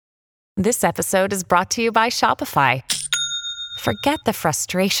This episode is brought to you by Shopify. Forget the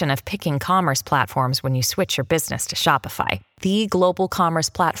frustration of picking commerce platforms when you switch your business to Shopify, the global commerce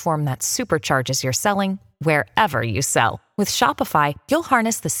platform that supercharges your selling wherever you sell. With Shopify, you'll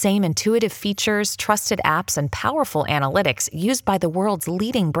harness the same intuitive features, trusted apps, and powerful analytics used by the world's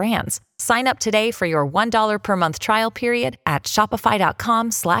leading brands. Sign up today for your $1 per month trial period at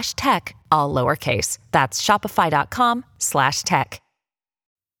shopify.com/tech, all lowercase. That's shopify.com/tech.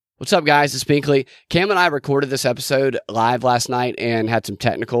 What's up, guys? It's Binkley. Cam and I recorded this episode live last night and had some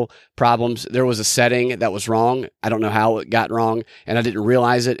technical problems. There was a setting that was wrong. I don't know how it got wrong, and I didn't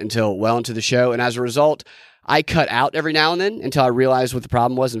realize it until well into the show. And as a result, I cut out every now and then until I realized what the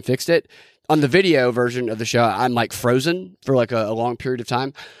problem was and fixed it. On the video version of the show, I'm like frozen for like a long period of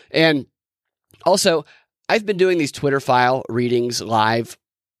time. And also, I've been doing these Twitter file readings live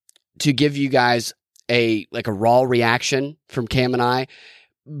to give you guys a raw reaction from Cam and I.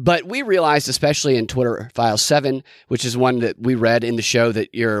 But we realized, especially in Twitter File 7, which is one that we read in the show that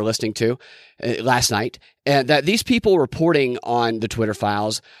you're listening to last night, that these people reporting on the Twitter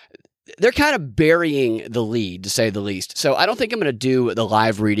files, they're kind of burying the lead, to say the least. So I don't think I'm going to do the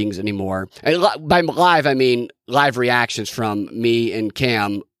live readings anymore. And by live, I mean live reactions from me and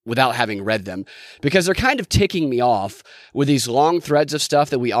Cam without having read them, because they're kind of ticking me off with these long threads of stuff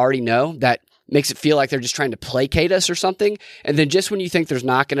that we already know that makes it feel like they're just trying to placate us or something. And then just when you think there's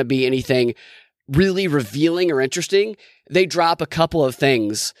not going to be anything really revealing or interesting, they drop a couple of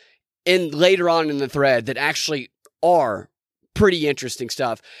things in later on in the thread that actually are pretty interesting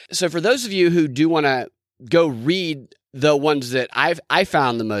stuff. So for those of you who do want to go read the ones that I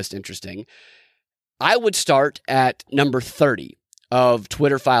found the most interesting, I would start at number 30 of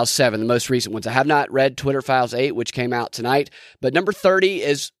Twitter Files 7, the most recent ones. I have not read Twitter Files 8, which came out tonight, but number 30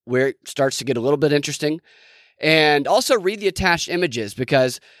 is where it starts to get a little bit interesting. And also read the attached images,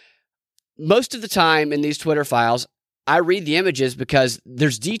 because most of the time in these Twitter files, I read the images because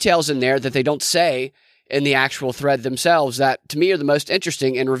there's details in there that they don't say in the actual thread themselves that, to me, are the most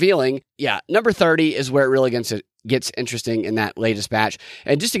interesting and revealing. Yeah, number 30 is where it really gets interesting in that latest batch.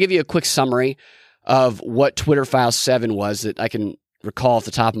 And just to give you a quick summary of what Twitter File 7 was that I can recall off the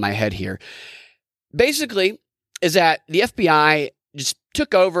top of my head here, basically is that the FBI just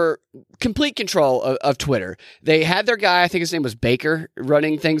took over complete control of Twitter. They had their guy, I think his name was Baker,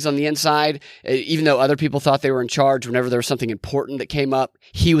 running things on the inside, even though other people thought they were in charge. Whenever there was something important that came up,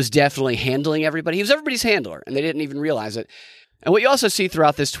 he was definitely handling everybody. He was everybody's handler, and they didn't even realize it. And what you also see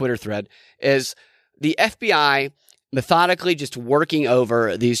throughout this Twitter thread is the FBI methodically just working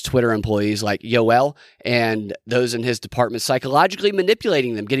over these Twitter employees like Yoel and those in his department, psychologically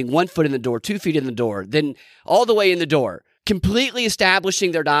manipulating them, getting 1 foot in the door, 2 feet in the door, then all the way in the door, completely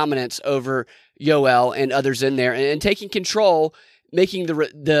establishing their dominance over Yoel and others in there, and taking control, making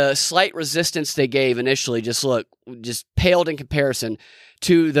the slight resistance they gave initially just paled in comparison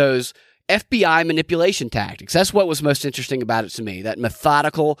to those FBI manipulation tactics. That's what was most interesting about it to me, that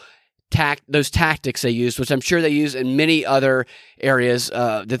methodical those tactics they used, which I'm sure they use in many other areas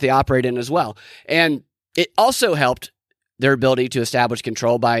that they operate in as well. And it also helped their ability to establish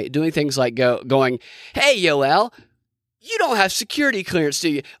control by doing things like going, "Hey, Yoel, you don't have security clearance, do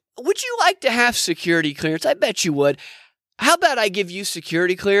you? Would you like to have security clearance? I bet you would. How about I give you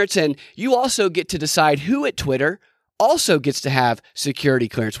security clearance, and you also get to decide who at Twitter also gets to have security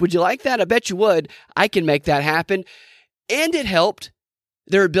clearance. Would you like that? I bet you would. I can make that happen." And it helped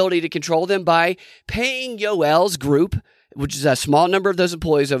their ability to control them by paying Yoel's group, which is a small number of those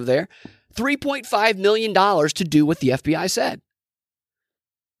employees over there, $3.5 million to do what the FBI said.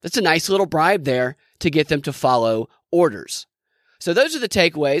 That's a nice little bribe there to get them to follow orders. So those are the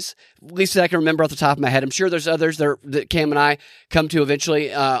takeaways, at least that I can remember off the top of my head. I'm sure there's others that Cam and I come to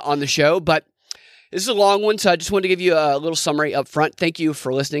eventually on the show, but this is a long one, so I just wanted to give you a little summary up front. Thank you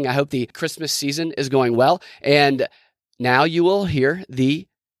for listening. I hope the Christmas season is going well, and now you will hear the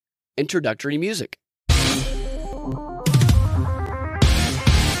introductory music.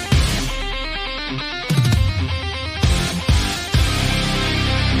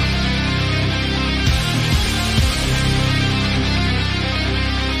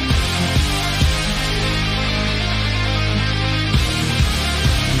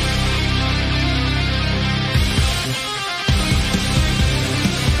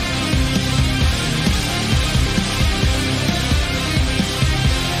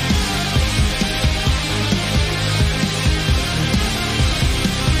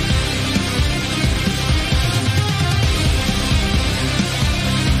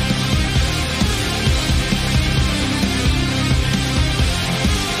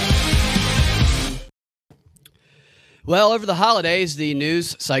 Well, over the holidays, the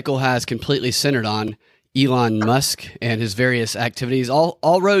news cycle has completely centered on Elon Musk and his various activities.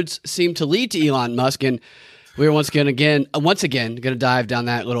 All roads seem to lead to Elon Musk, and we're once again going to dive down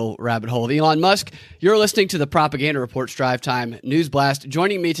that little rabbit hole of Elon Musk. You're listening to the Propaganda Report's Drive Time News Blast.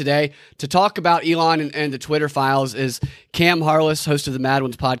 Joining me today to talk about Elon and the Twitter files is Cam Harless, host of the Mad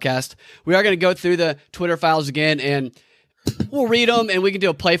Ones podcast. We are going to go through the Twitter files again, and we'll read them, and we can do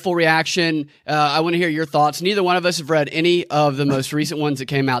a playful reaction. I want to hear your thoughts. Neither one of us have read any of the most recent ones that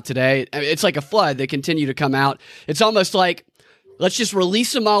came out today. I mean, it's like a flood. They continue to come out. It's almost like, let's just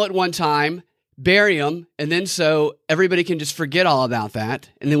release them all at one time, bury them, and then so everybody can just forget all about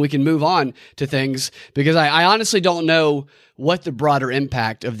that, and then we can move on to things, because I honestly don't know what the broader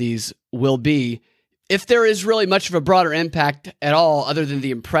impact of these will be, if there is really much of a broader impact at all, other than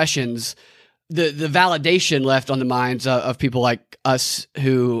the impressions, the validation left on the minds of people like us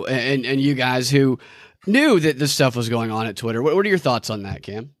who and you guys who knew that this stuff was going on at Twitter. What are your thoughts on that,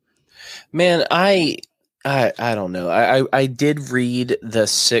 Cam? Man, I don't know. I did read the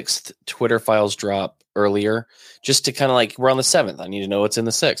 6th Twitter files drop earlier, just to kind of like, we're on the 7th. I need to know what's in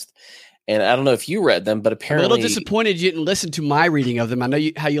the 6th. And I don't know if you read them, but apparently... I'm a little disappointed you didn't listen to my reading of them. I know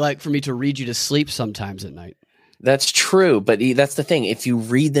how you like for me to read you to sleep sometimes at night. That's true, but that's the thing. If you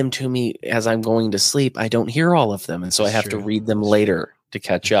read them to me as I'm going to sleep, I don't hear all of them, and so I have to read them later to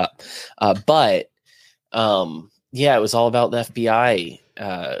catch up. Yeah, it was all about the FBI,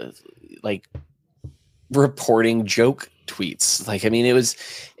 like reporting joke tweets. Like, I mean, it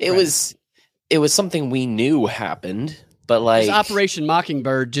was something we knew happened, but like it's Operation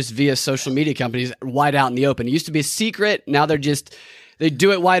Mockingbird, just via social media companies, wide out in the open. It used to be a secret. Now they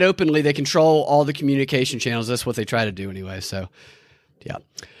do it wide openly. They control all the communication channels. That's what they try to do anyway. So, yeah.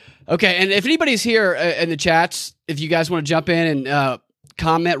 Okay, and if anybody's here in the chats, if you guys want to jump in and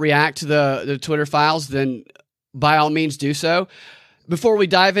comment, react to the Twitter files, then by all means do so. Before we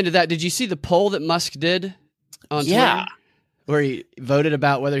dive into that, did you see the poll that Musk did on Twitter? Where he voted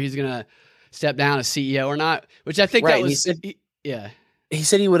about whether he's going to step down as CEO or not, which I think that was... He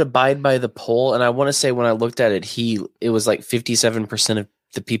said he would abide by the poll, and I want to say when I looked at it, it was like 57% of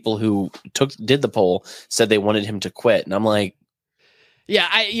the people who did the poll said they wanted him to quit, and I'm like,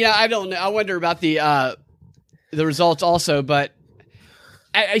 I don't know. I wonder about the results also, but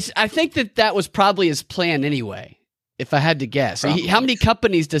I think that was probably his plan anyway, if I had to guess. How many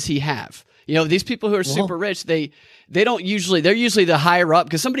companies does he have? You know, these people who are super rich, they're usually the higher up,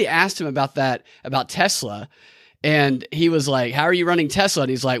 because somebody asked him about Tesla. And he was like, how are you running Tesla? And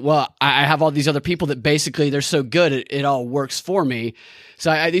he's like, well, I have all these other people that basically they're so good, it all works for me.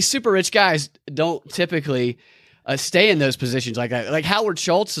 So these super rich guys don't typically stay in those positions like Howard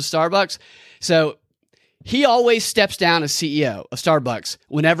Schultz of Starbucks. So he always steps down as CEO of Starbucks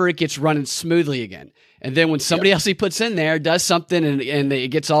whenever it gets running smoothly again. And then when somebody else he puts in there does something and it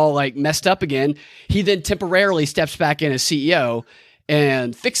gets all like messed up again, he then temporarily steps back in as CEO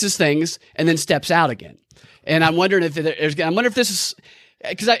and fixes things and then steps out again. And I'm wondering if this is,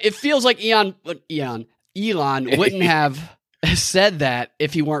 because it feels like Elon wouldn't have said that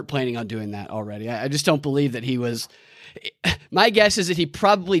if he weren't planning on doing that already. I just don't believe that he was. My guess is that he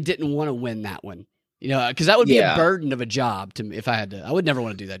probably didn't want to win that one, because that would be a burden of a job to me if I had to. I would never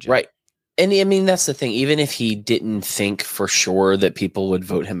want to do that job. Right. And I mean, that's the thing. Even if he didn't think for sure that people would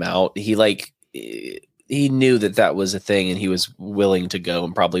vote him out, he knew that was a thing, and he was willing to go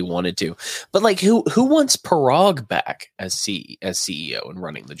and probably wanted to. But like, who wants Parag back as CEO and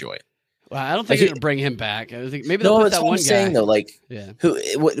running the joint? Well, I don't think they're going to bring him back. I think maybe they'll put that one guy. Saying though, like,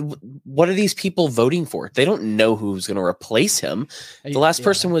 what are these people voting for? They don't know who's going to replace him. The last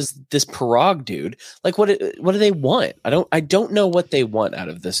person was this Parag dude. Like, what do they want? I don't know what they want out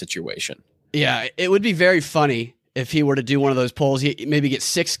of this situation. Yeah, it would be very funny if he were to do one of those polls. He maybe get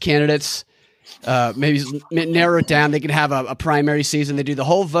 6 candidates. Maybe narrow it down. They could have a primary season. They do the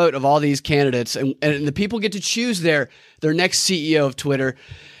whole vote of all these candidates, and the people get to choose their next CEO of Twitter,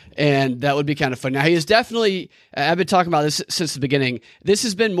 and that would be kind of fun. Now, he is definitely, I've been talking about this since the beginning. This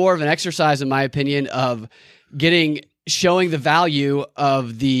has been more of an exercise, in my opinion, of showing the value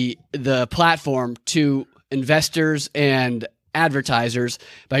of the platform to investors and advertisers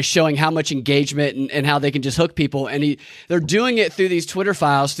by showing how much engagement and how they can just hook people. And they're doing it through these Twitter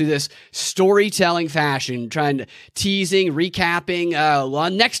files, through this storytelling fashion, teasing,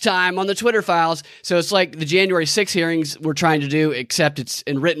 recapping, next time on the Twitter files. So it's like the January 6 hearings we're trying to do, except it's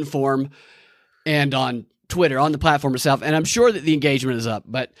in written form and on Twitter, on the platform itself. And I'm sure that the engagement is up,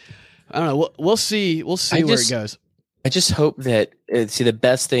 but I don't know. We'll see where it goes. I just hope that the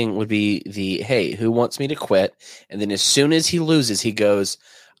best thing would be hey, who wants me to quit? And then as soon as he loses, he goes,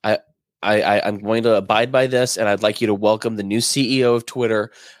 I'm going to abide by this, and I'd like you to welcome the new CEO of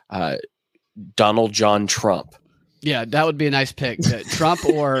Twitter, Donald John Trump. Yeah, that would be a nice pick. Trump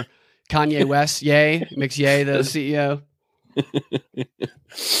or Kanye West. Yay. Makes Yay the CEO.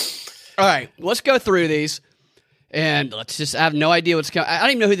 All right, let's go through these. And let's just, I have no idea what's coming. I don't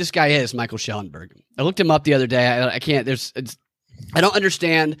even know who this guy is, Michael Schellenberg. I looked him up the other day. I can't, I don't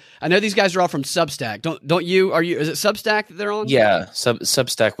understand. I know these guys are all from Substack. Don't you, is it Substack that they're on? Yeah,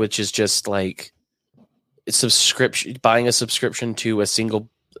 Substack, which is just like buying a subscription to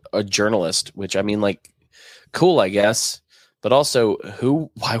a journalist, which I mean, like, cool, I guess. But also,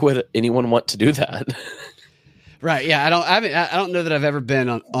 why would anyone want to do that? Right. Yeah. I don't know that I've ever been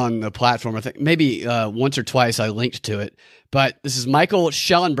on the platform. I think maybe once or twice I linked to it, but this is Michael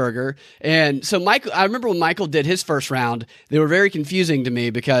Schellenberger. And so I remember when Michael did his first round, they were very confusing to me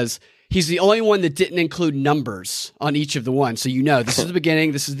because he's the only one that didn't include numbers on each of the ones. So, this is the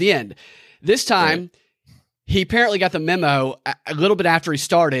beginning, this is the end. This time he apparently got the memo a little bit after he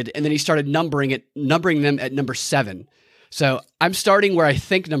started, and then he started numbering them at number 7. So I'm starting where I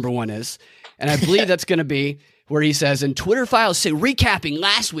think number 1 is. And I believe that's going to be where he says, in Twitter files, recapping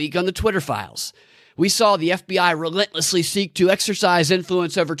last week on the Twitter files, we saw the FBI relentlessly seek to exercise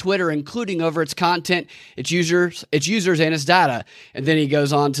influence over Twitter, including over its content, its users, and its data. And then he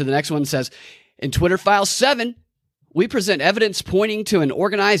goes on to the next one and says, in Twitter file 7, we present evidence pointing to an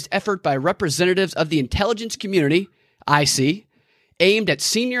organized effort by representatives of the intelligence community, IC, aimed at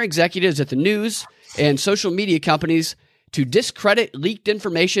senior executives at the news and social media companies to discredit leaked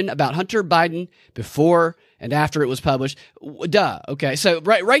information about Hunter Biden before and after it was published. Duh. Okay. So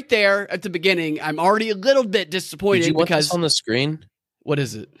right there at the beginning, I'm already a little bit disappointed. Did you want because this on the screen? What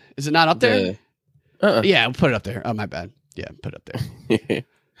is it? Is it not up there? Yeah, we'll put it up there. Oh, my bad. Yeah, put it up there.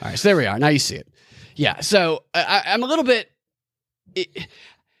 All right. So there we are. Now you see it. Yeah. So I'm a little bit.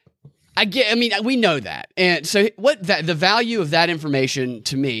 We know that. And so the value of that information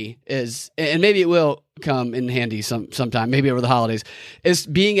to me is, and maybe it will come in handy sometime, maybe over the holidays, is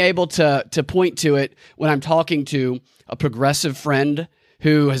being able to point to it when I'm talking to a progressive friend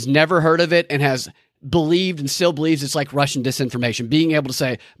who has never heard of it and has believed and still believes it's like Russian disinformation, being able to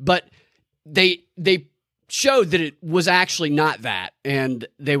say, but they showed that it was actually not that, and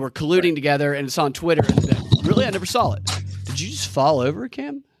they were colluding together, and it's on Twitter. And really, I never saw it. Did you just fall over,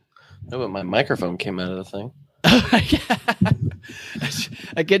 Cam? No, but my microphone came out of the thing.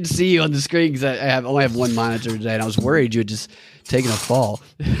 I couldn't see you on the screen because I only have one monitor today, and I was worried you had just taken a fall.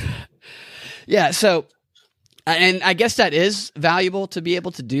 Yeah, so, and I guess that is valuable to be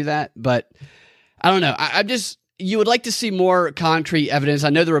able to do that, but I don't know. You would like to see more concrete evidence. I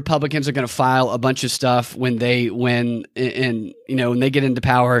know the Republicans are going to file a bunch of stuff when they win and when they get into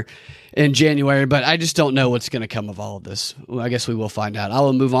power in January, but I just don't know what's going to come of all of this. Well, I guess we will find out. I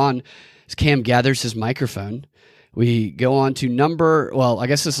will move on as Cam gathers his microphone. We go on to I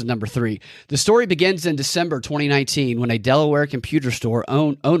guess this is number 3. The story begins in December 2019 when a Delaware computer store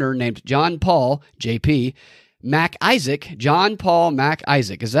owner named John Paul, JP, Mac Isaac, John Paul Mac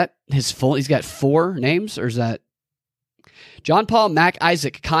Isaac. Is that his full? He's got 4 names, or is that? John Paul Mac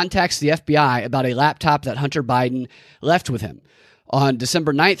Isaac contacts the FBI about a laptop that Hunter Biden left with him. On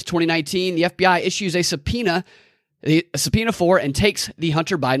December 9th, 2019, the FBI issues a subpoena for and takes the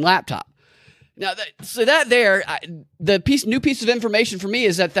Hunter Biden laptop. Now, new piece of information for me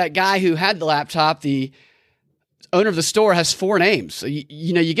is that guy who had the laptop, the owner of the store, has 4 names. So,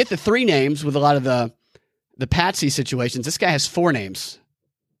 you get the 3 names with a lot of the patsy situations. This guy has 4 names.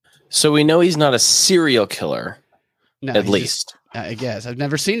 So we know he's not a serial killer. No, at least. I guess. I've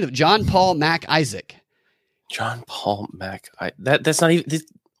never seen it. John Paul Mac Isaac. John Paul Mac. That's not even.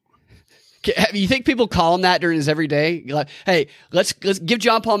 You think people call him that during his everyday? Like, hey, let's give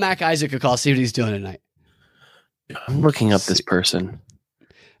John Paul Mac Isaac a call. See what he's doing tonight. I'm looking up this person.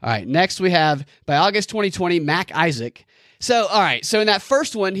 All right. Next, we have by August 2020, Mac Isaac. So, all right. So in that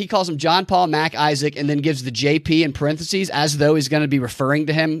first one, he calls him John Paul Mac Isaac and then gives the JP in parentheses as though he's going to be referring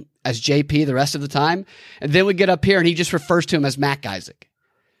to him as JP the rest of the time. And then we get up here and he just refers to him as Mac Isaac.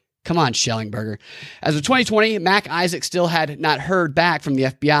 Come on, Schellenberger. As of 2020, Mac Isaac still had not heard back from the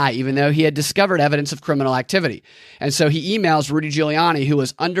FBI, even though he had discovered evidence of criminal activity. And so he emails Rudy Giuliani, who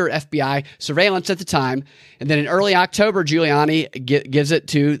was under FBI surveillance at the time. And then in early October, Giuliani gives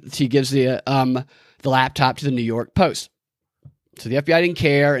the laptop to the New York Post. So the FBI didn't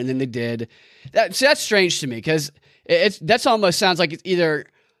care, and then they did. That's strange to me because that's almost sounds like it's either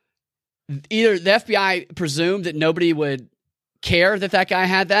the FBI presumed that nobody would care that guy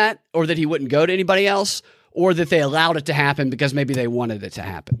had that, or that he wouldn't go to anybody else, or that they allowed it to happen because maybe they wanted it to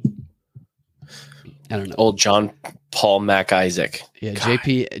happen. I don't know. Old John Paul Mac Isaac. Yeah, God.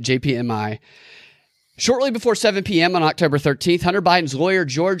 JPMI. Shortly before 7 p.m. on October 13th, Hunter Biden's lawyer,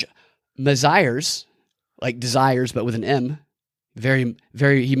 George Mazires, like desires, but with an M, he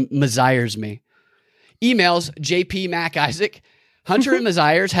Mazires me, emails JP Mac Isaac. Hunter and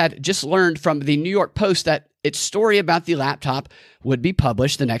Mazires had just learned from the New York Post that its story about the laptop would be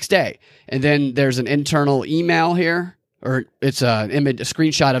published the next day. And then there's an internal email here, or it's a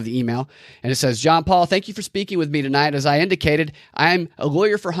screenshot of the email. And it says, John Paul, thank you for speaking with me tonight. As I indicated, I'm a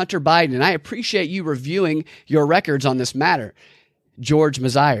lawyer for Hunter Biden, and I appreciate you reviewing your records on this matter. George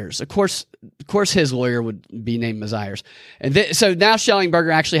Mazires. Of course, his lawyer would be named Mazires. And so now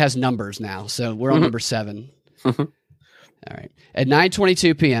Schellenberger actually has numbers now. So we're on number 7. All right. At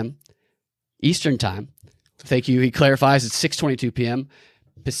 9:22 p.m. Eastern Time, thank you. He clarifies it's 6:22 p.m.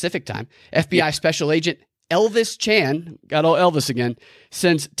 Pacific Time. FBI Special Agent Elvis Chan, got old Elvis again,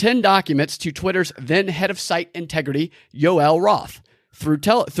 sends 10 documents to Twitter's then head of site integrity, Yoel Roth, through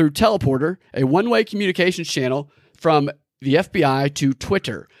Teleporter, a one-way communications channel from the FBI to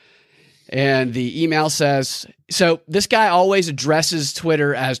Twitter. And the email says, so this guy always addresses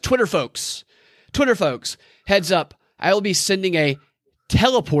Twitter as Twitter folks. Twitter folks, heads up, I will be sending a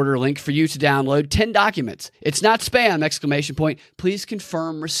teleporter link for you to download 10 documents. It's not spam, ! Please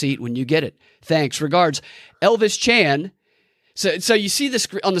confirm receipt when you get it. Thanks. Regards, Elvis Chan. So you see this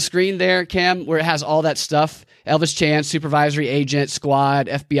on the screen there, Cam, where it has all that stuff. Elvis Chan, supervisory agent, squad,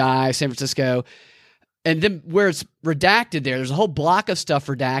 FBI, San Francisco. And then where it's redacted there's a whole block of stuff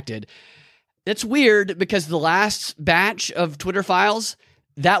redacted. It's weird because the last batch of Twitter files,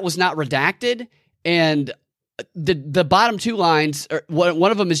 that was not redacted. And the bottom 2 lines,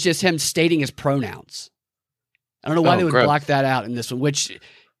 one of them is just him stating his pronouns. I don't know why they would block that out in this one, which,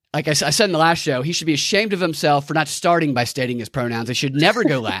 like I said in the last show, he should be ashamed of himself for not starting by stating his pronouns. They should never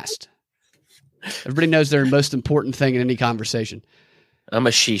go last. Everybody knows they're the most important thing in any conversation. I'm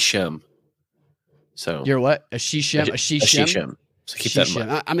a she-shim. So you're what? A she-shim? A she-shim? So keep that in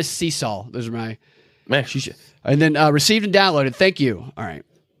mind. I'm a seesaw. Those are my she-shim. And then received and downloaded. Thank you. All right.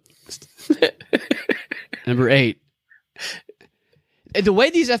 Number 8. The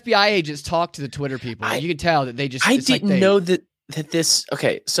way these FBI agents talk to the Twitter people, you can tell that they just. I didn't know that this.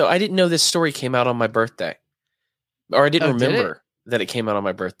 Okay, so I didn't know this story came out on my birthday, or I didn't remember that it came out on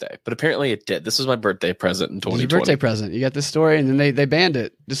my birthday. But apparently it did. This was my birthday present in 2020. Your birthday present. You got this story, and then they banned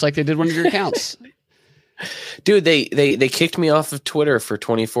it, just like they did one of your accounts. Dude, they kicked me off of Twitter for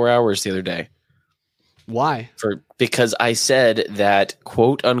 24 hours the other day. Why? Because I said that,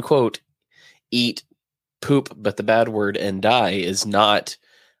 quote unquote, eat poop, but the bad word, and die is not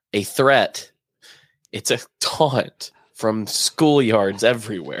a threat. It's a taunt from schoolyards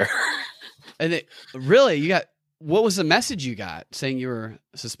everywhere. And really, what was the message you got saying you were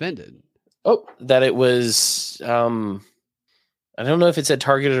suspended? Oh, that it was, I don't know if it said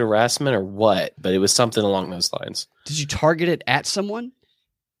targeted harassment or what, but it was something along those lines. Did you target it at someone?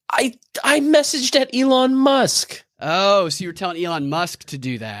 I messaged at Elon Musk. Oh, so you were telling Elon Musk to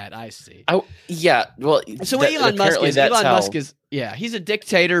do that. I see. Yeah. Well, so what Elon Musk is, he's a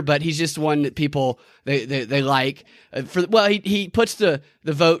dictator, but he's just one that people they like. He puts the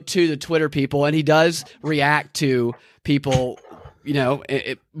vote to the Twitter people, and he does react to people,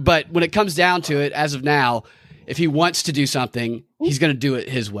 but when it comes down to it, as of now, if he wants to do something, he's going to do it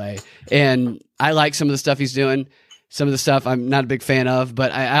his way. And I like some of the stuff he's doing. Some of the stuff I'm not a big fan of,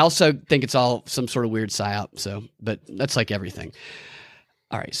 but I also think it's all some sort of weird psyop. So, but that's like everything.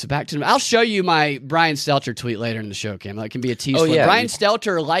 All right, so back to I'll show you my Brian Stelter tweet later in the show, Cam. That can be a tease. Brian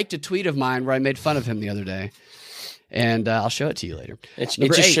Stelter liked a tweet of mine where I made fun of him the other day, and I'll show it to you later. It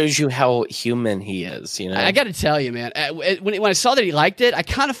just shows you how human he is. I got to tell you, man. When I saw that he liked it, I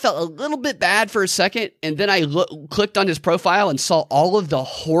kind of felt a little bit bad for a second, and then I clicked on his profile and saw all of the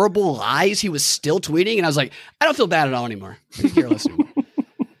horrible lies he was still tweeting, and I was like, I don't feel bad at all anymore. I don't care less anymore.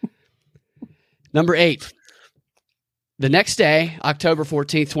 Number 8. The next day, October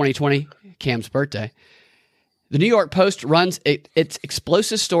 14th, 2020, Cam's birthday, the New York Post runs its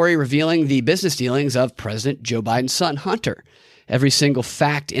explosive story revealing the business dealings of President Joe Biden's son, Hunter. Every single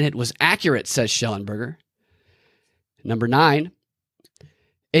fact in it was accurate, says Schellenberger. Number 9.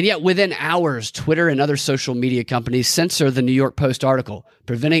 And yet within hours, Twitter and other social media companies censor the New York Post article,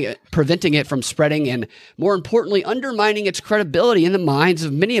 preventing it from spreading and, more importantly, undermining its credibility in the minds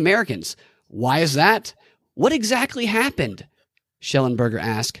of many Americans. Why is that? What exactly happened? Schellenberger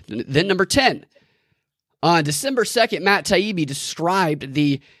asked. Then number 10. On December 2nd, Matt Taibbi described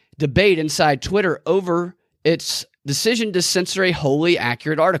the debate inside Twitter over its decision to censor a wholly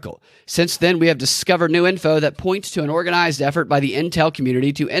accurate article. Since then, we have discovered new info that points to an organized effort by the intel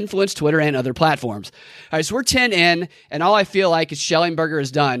community to influence Twitter and other platforms. All right, so we're 10 in, and all I feel like is Schellenberger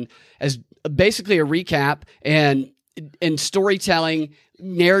has done as basically a recap and storytelling,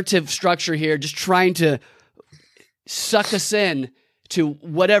 narrative structure here, just trying to suck us in to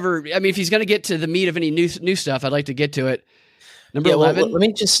whatever. I mean, if he's going to get to the meat of any new stuff, I'd like to get to it. Number 11. Well, let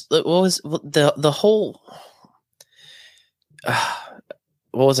me just. What was the whole?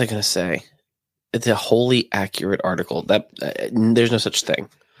 What was I going to say? It's a wholly accurate article. That there's no such thing.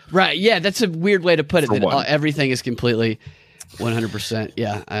 Right? Yeah, that's a weird way to put it. That everything is completely 100%.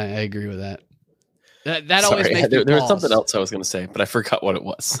 Yeah, I agree with that. That always makes me there was something else I was going to say, but I forgot what it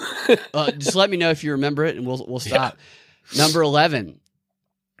was. Just let me know if you remember it, and we'll stop. Yeah. Number 11.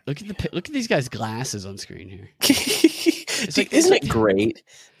 Look at these guys' glasses on screen here. Isn't it great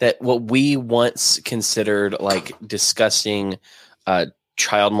that what we once considered like disgusting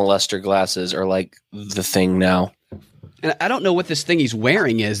child molester glasses are like the thing now? And I don't know what this thing he's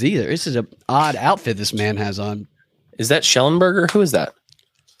wearing is either. This is an odd outfit this man has on. Is that Schellenberger? Who is that?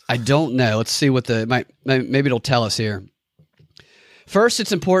 I don't know. Let's see what maybe it'll tell us here. First,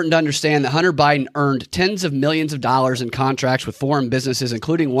 it's important to understand that Hunter Biden earned tens of millions of dollars in contracts with foreign businesses,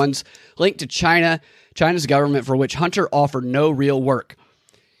 including ones linked to China's government, for which Hunter offered no real work.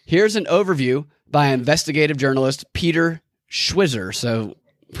 Here's an overview by investigative journalist Peter Schweizer. So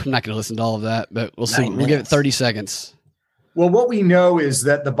I'm not going to listen to all of that, but we'll see. We'll give it 30 seconds. Well, what we know is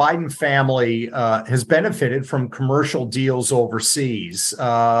that the Biden family has benefited from commercial deals overseas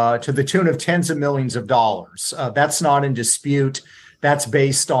to the tune of tens of millions of dollars. That's not in dispute. That's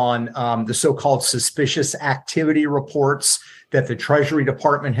based on the so-called suspicious activity reports that the Treasury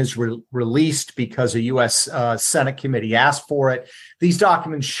Department has released because a U.S. Senate committee asked for it. These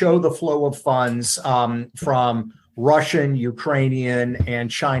documents show the flow of funds from Russian, Ukrainian,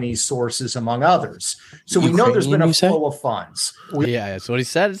 and Chinese sources, among others. So we know there's been a flow of funds. Yeah, that's what he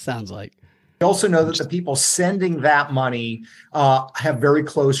said. It sounds like. We also know that the people sending that money have very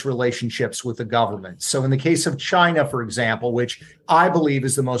close relationships with the government. So in the case of China, for example, which I believe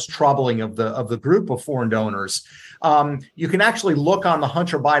is the most troubling of the group of foreign donors, you can actually look on the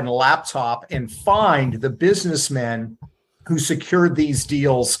Hunter Biden laptop and find the businessmen who secured these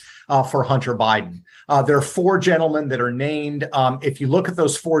deals for Hunter Biden. There are four gentlemen that are named. If you look at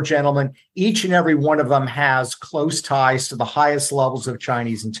those four gentlemen, each and every one of them has close ties to the highest levels of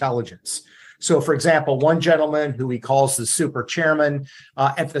Chinese intelligence. So, for example, one gentleman who he calls the super chairman,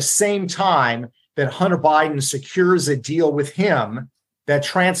 at the same time that Hunter Biden secures a deal with him that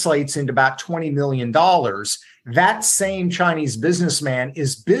translates into about $20 million, that same Chinese businessman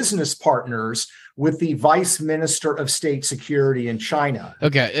is business partners with the vice minister of state security in China.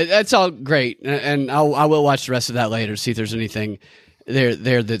 Okay, that's all great, and I will watch the rest of that later, see if there's anything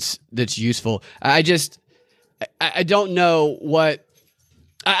there that's useful. I don't know what.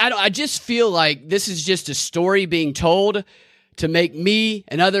 I just feel like this is just a story being told to make me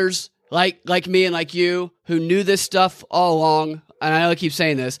and others like me and like you who knew this stuff all along. And I know I keep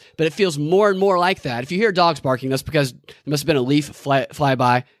saying this, but it feels more and more like that. If you hear dogs barking, that's because there must have been a leaf fly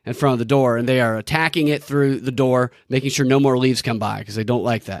by in front of the door, and they are attacking it through the door, making sure no more leaves come by because they don't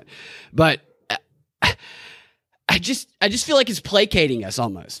like that. But I just feel like it's placating us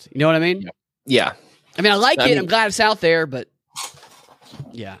almost. You know what I mean? Yeah. I mean, I like it. I'm glad it's out there, but.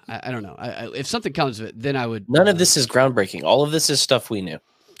 Yeah, I don't know. If something comes of it, then I would. None of this is groundbreaking. All of this is stuff we knew.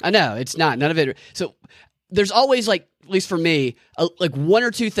 I know it's not. None of it. So there's always, like, at least for me, like one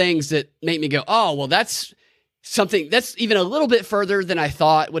or two things that make me go, oh, well, that's something that's even a little bit further than I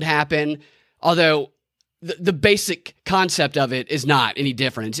thought would happen. Although the basic concept of it is not any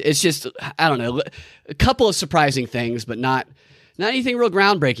different. It's just, I don't know, a couple of surprising things, but not anything real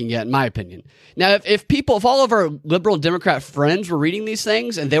groundbreaking yet, in my opinion. Now, if all of our liberal and Democrat friends were reading these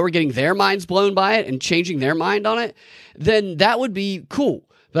things and they were getting their minds blown by it and changing their mind on it, then that would be cool.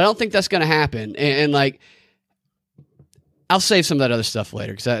 But I don't think that's going to happen. And like, I'll save some of that other stuff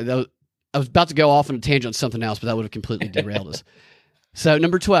later because I was about to go off on a tangent on something else, but that would have completely derailed us. So,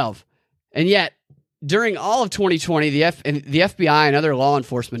 number 12. And yet, during all of 2020, the FBI and other law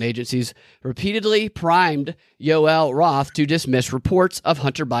enforcement agencies repeatedly primed Yoel Roth to dismiss reports of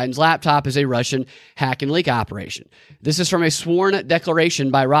Hunter Biden's laptop as a Russian hack and leak operation. This is from a sworn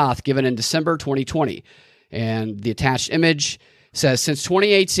declaration by Roth given in December 2020. And the attached image says, since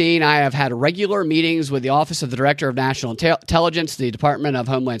 2018, I have had regular meetings with the Office of the Director of National Intelligence, the Department of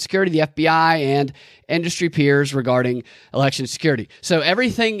Homeland Security, the FBI, and industry peers regarding election security. So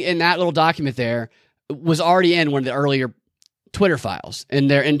everything in that little document there was already in one of the earlier Twitter files in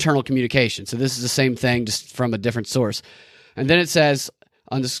their internal communication. So this is the same thing, just from a different source. And then it says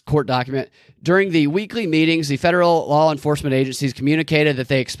on this court document, during the weekly meetings, the federal law enforcement agencies communicated that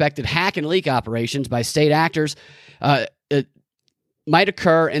they expected hack and leak operations by state actors might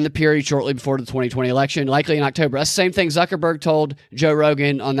occur in the period shortly before the 2020 election, likely in October. That's the same thing Zuckerberg told Joe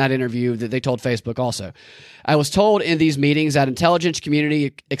Rogan on that interview that they told Facebook also. I was told in these meetings that intelligence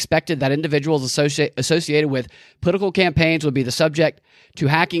community expected that individuals associated with political campaigns would be the subject to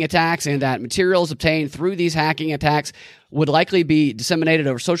hacking attacks, and that materials obtained through these hacking attacks would likely be disseminated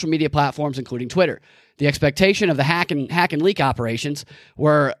over social media platforms, including Twitter. The expectation of the hack and leak operations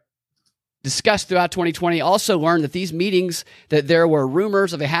were discussed throughout 2020. Also learned that these meetings, that there were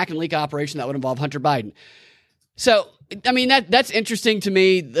rumors of a hack and leak operation that would involve Hunter Biden. So, I mean, that's interesting to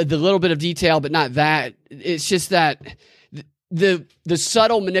me, the little bit of detail, but not that. It's just that the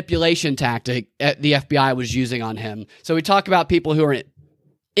subtle manipulation tactic the FBI was using on him. So we talk about people who are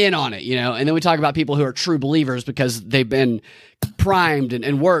in on it, and then we talk about people who are true believers because they've been primed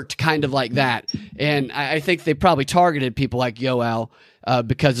and worked kind of like that. And I think they probably targeted people like Yoel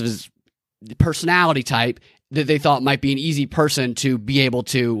because of his personality type, that they thought might be an easy person to be able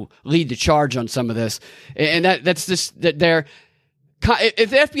to lead the charge on some of this. And that's just that they're, if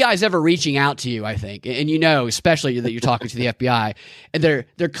the FBI is ever reaching out to you, I think, and especially that you're talking to the FBI, and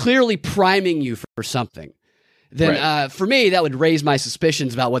they're clearly priming you for something, then right. For me, that would raise my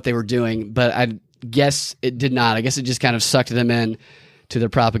suspicions about what they were doing. But I guess it did not. I guess it just kind of sucked them in to their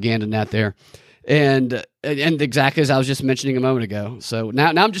propaganda net there. And exactly as I was just mentioning a moment ago. So now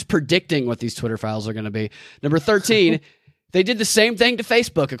I'm just predicting what these Twitter files are going to be. Number 13, they did the same thing to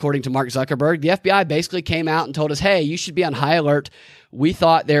Facebook, according to Mark Zuckerberg. The FBI basically came out and told us, hey, you should be on high alert. We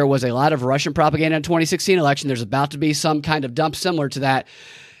thought there was a lot of Russian propaganda in the 2016 election. There's about to be some kind of dump similar to that.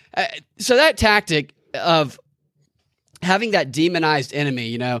 So that tactic of having that demonized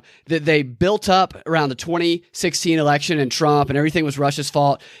enemy, that they built up around the 2016 election and Trump and everything was Russia's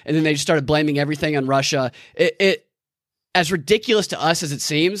fault, and then they just started blaming everything on Russia. It as ridiculous to us as it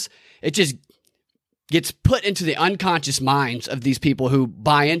seems, it just gets put into the unconscious minds of these people who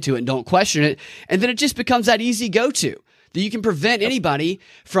buy into it and don't question it, and then it just becomes that easy go-to that you can prevent anybody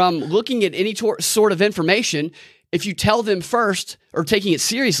from looking at any sort of information if you tell them first, or taking it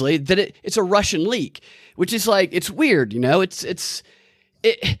seriously, that it's a Russian leak. Which is like, it's weird, if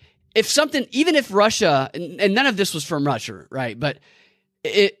something, even if Russia, and none of this was from Russia, right? But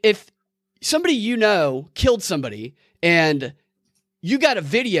if somebody killed somebody and you got a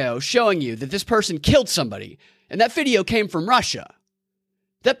video showing you that this person killed somebody and that video came from Russia,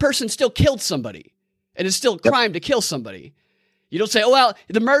 that person still killed somebody and it's still a crime to kill somebody. You don't say, oh, well,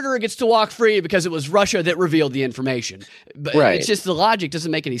 the murderer gets to walk free because it was Russia that revealed the information. But right. It's just the logic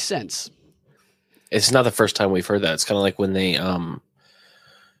doesn't make any sense. It's not the first time we've heard that. It's kind of like when they,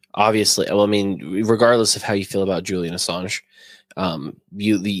 obviously, well, I mean, regardless of how you feel about Julian Assange,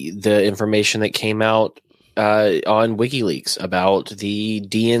 the information that came out on WikiLeaks about the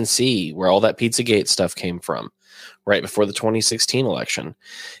DNC, where all that Pizzagate stuff came from, right before the 2016 election,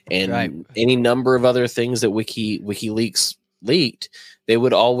 and any number of other things that WikiLeaks leaked, they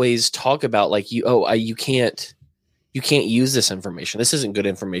would always talk about like you can't use this information. This isn't good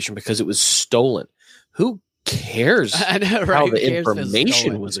information because it was stolen. Who cares I know, right? How the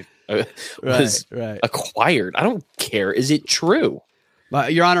information was acquired? I don't care. Is it true?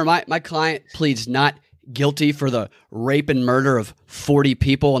 Your Honor, my client pleads not guilty for the rape and murder of 40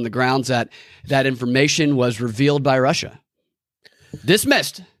 people on the grounds that information was revealed by Russia.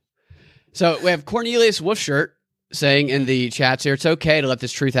 Dismissed. So we have Cornelius Wolfshirt saying in the chats here, it's okay to let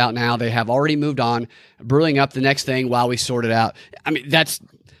this truth out now. They have already moved on, brewing up the next thing while we sort it out. I mean, that's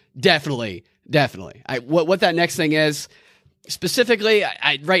definitely. What that next thing is specifically,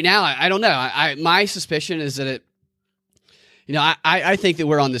 right now, I don't know. My suspicion is that it, I think that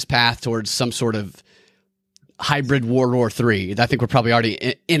we're on this path towards some sort of hybrid World War III. I think we're probably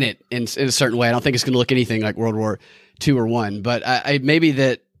already in it in a certain way. I don't think it's going to look anything like World War II or I, but maybe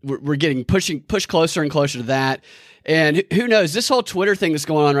that we're getting pushed closer and closer to that. And who knows, this whole Twitter thing that's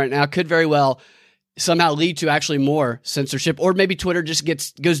going on right now could very well somehow lead to actually more censorship, or maybe Twitter just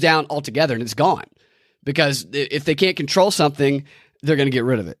goes down altogether and it's gone, because if they can't control something, they're going to get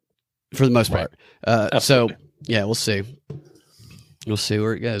rid of it for the most part. So yeah, we'll see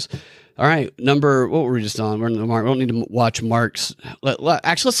where it goes. All right. What were we just on? We're in the Mark. We don't need to watch Mark's.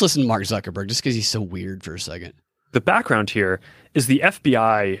 Actually, let's listen to Mark Zuckerberg just because he's so weird for a second. The background here is the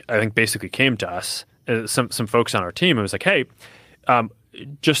FBI, I think, basically came to us, some folks on our team, and was like, hey,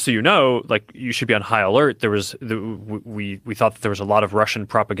 just so you know, like, you should be on high alert. There was we thought that there was a lot of Russian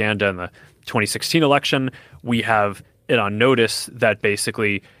propaganda in the 2016 election. We have it on notice that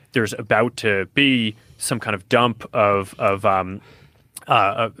basically there's about to be some kind of dump of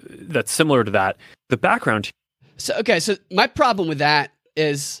that's similar to that. The background. So my problem with that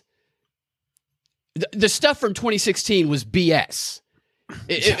is the stuff from 2016 was BS.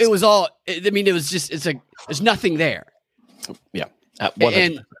 It was all. It was just. There's nothing there. Yeah.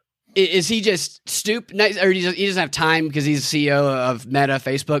 And is he just stupid, or he doesn't have time because he's CEO of Meta,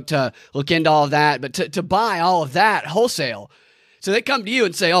 Facebook, to look into all of that, but to buy all of that wholesale? So they come to you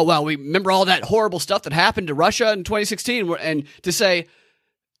and say, "Oh, well, we remember all that horrible stuff that happened to Russia in 2016," and to say,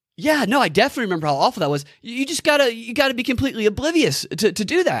 "Yeah, no, I definitely remember how awful that was." You just gotta be completely oblivious to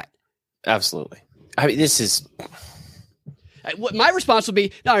do that. Absolutely. I mean, this is. My response would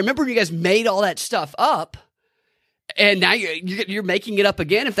be, "No, I remember you guys made all that stuff up, and now you're making it up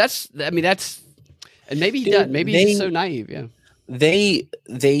again." If that's, and maybe he does. Maybe he's so naive. Yeah,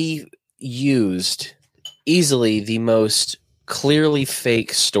 they used easily the most clearly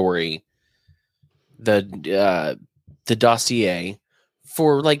fake story, the dossier,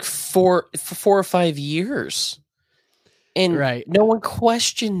 for like four or 5 years, and no one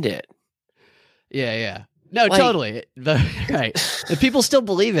questioned it. Yeah. No, totally. Right. And people still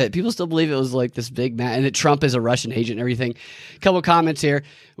believe it. People still believe it was like this big and that Trump is a Russian agent and everything. A couple of comments here.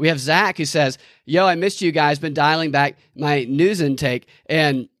 We have Zach who says, "Yo, I missed you guys. Been dialing back my news intake."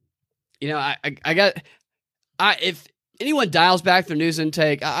 And, if anyone dials back their news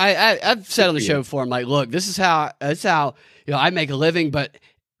intake, I've said on the show before, I'm like, look, this is how I make a living, but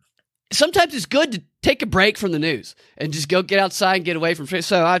sometimes it's good to take a break from the news and just go get outside and get away from it.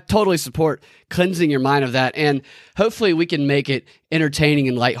 So I totally support cleansing your mind of that. And hopefully we can make it entertaining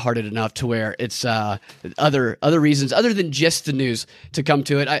and lighthearted enough to where it's other reasons other than just the news to come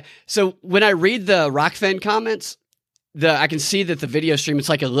to it. So when I read the Rockfin comments, I can see that the video stream is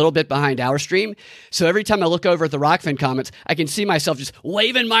like a little bit behind our stream. So every time I look over at the Rockfin comments, I can see myself just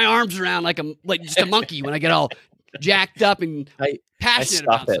waving my arms around like just a monkey when I get all jacked up and passionate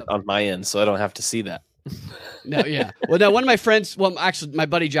about it on my end, so I don't have to see that. No, yeah. Well, no, one of my friends, actually, my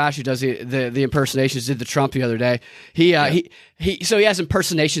buddy Josh, who does the impersonations, did the Trump the other day. He has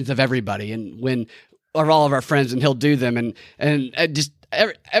impersonations of everybody, and of all of our friends, and he'll do them, and just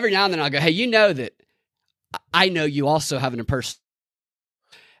every now and then I'll go, "Hey, you know that I know you also have an impersonation.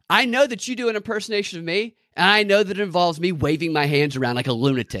 I know that you do an impersonation of me, and I know that it involves me waving my hands around like a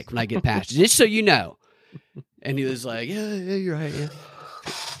lunatic when I get past you, just so you know." And he was like, yeah, you're right.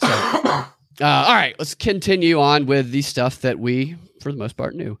 Yeah. So, all right, let's continue on with the stuff that we, for the most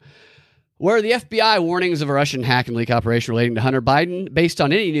part, knew. Were the FBI warnings of a Russian hack and leak operation relating to Hunter Biden based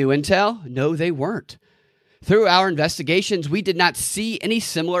on any new intel? No, they weren't. Through our investigations, we did not see any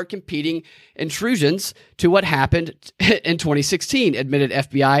similar competing intrusions to what happened in 2016, admitted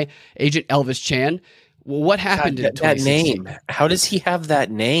FBI agent Elvis Chan. Well, what happened in 2016? That name. How does he have that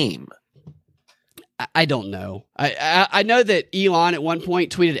name? I don't know. I know that Elon at one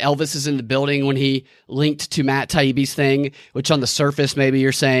point tweeted Elvis is in the building when he linked to Matt Taibbi's thing, which on the surface maybe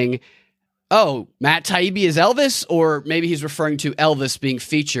you're saying, oh, Matt Taibbi is Elvis, or maybe he's referring to Elvis being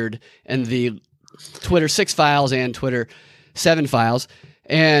featured in the Twitter 6 files and Twitter 7 files.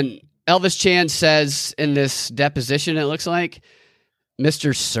 And Elvis Chan says in this deposition, it looks like,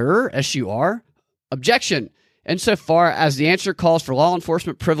 Mr. Sir, S-U-R, objection. Insofar as the answer calls for law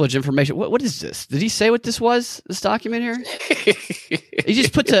enforcement privilege information. What is this? Did he say what this was, this document here? He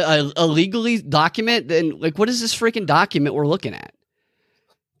just puts a legally document, and like, what is this freaking document we're looking at?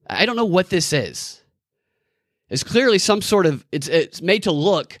 I don't know what this is. It's clearly some sort of, it's made to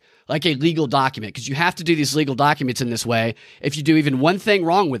look like a legal document, because you have to do these legal documents in this way. If you do even one thing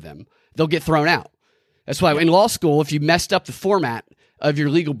wrong with them, they'll get thrown out. That's why in law school, if you messed up the format of your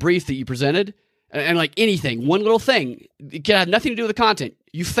legal brief that you presented, and like anything, one little thing, it can have nothing to do with the content,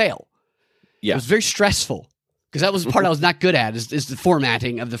 you fail. Yeah. It was very stressful, because that was the part I was not good at, is the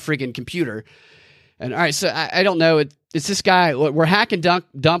formatting of the freaking computer. And all right, so I don't know. It's this guy. Were hack and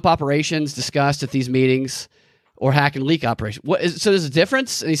dump operations discussed at these meetings, or hack and leak operation? So there's a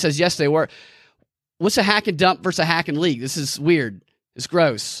difference? And he says, yes, they were. What's a hack and dump versus a hack and leak? This is weird. It's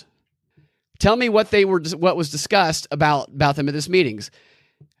gross. Tell me what was discussed about them at these meetings.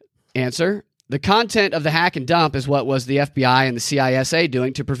 Answer. The content of the hack and dump is what was the FBI and the CISA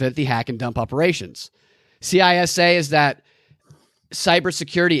doing to prevent the hack and dump operations. CISA is that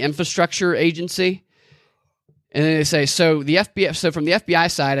cybersecurity infrastructure agency. And then they say, so the FBI, so from the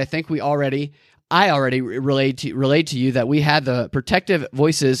FBI side, I think I already relayed to you that we had the Protective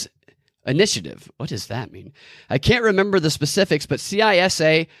Voices Initiative. What does that mean? I can't remember the specifics, but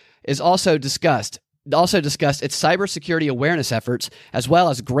CISA is also discussed its cybersecurity awareness efforts, as well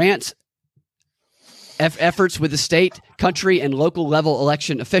as grants efforts with the state, country, and local level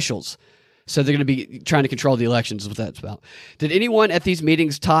election officials. So they're going to be trying to control the elections is what that's about. Did anyone at these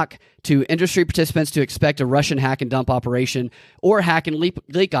meetings talk to industry participants to expect a Russian hack and dump operation or hack and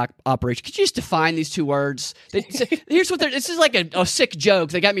leak operation? Could you just define these two words? Here's what this is like a sick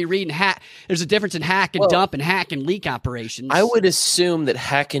joke. They got me reading hack. There's a difference in hack and dump and hack and leak operations. I would assume that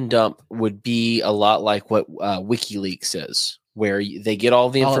hack and dump would be a lot like what WikiLeaks is, where they get all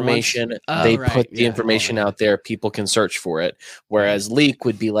the information, put the information out there, people can search for it. Whereas leak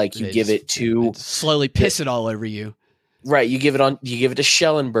would be like you give it to slowly piss it all over you. Right, you give it to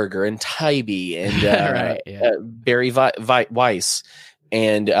Schellenberger and Tybee and Barry Weiss,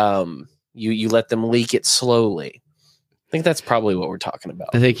 and you let them leak it slowly. I think that's probably what we're talking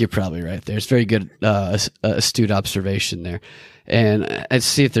about. I think you're probably right there. It's very good, astute observation there. And let's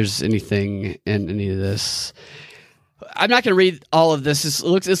see if there's anything in any of this. I'm not going to read all of this.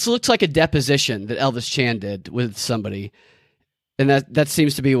 This looks like a deposition that Elvis Chan did with somebody, and that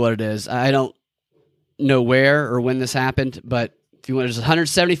seems to be what it is. I don't know where or when this happened, but if you want, there's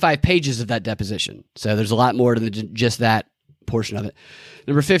 175 pages of that deposition, so there's a lot more than just that portion of it.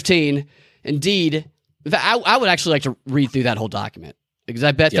 Number 15, indeed, I would actually like to read through that whole document because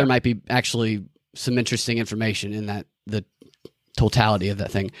I bet there might be actually some interesting information in the totality of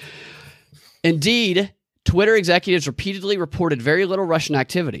that thing. Indeed, Twitter executives repeatedly reported very little Russian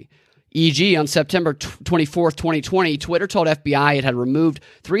activity. E.g., on September 24th, 2020, Twitter told FBI it had removed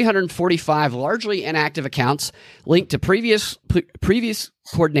 345 largely inactive accounts linked to previous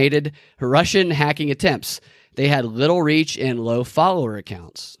coordinated Russian hacking attempts. They had little reach and low follower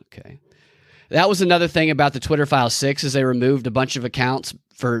accounts. Okay. That was another thing about the Twitter File 6 is they removed a bunch of accounts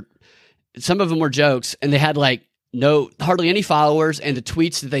for some of them were jokes, and they had hardly any followers, and the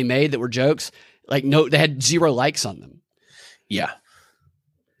tweets that they made that were jokes, they had 0 likes on them. Yeah.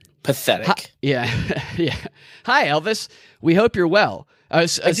 Pathetic. Yeah. Hi, Elvis. We hope you're well.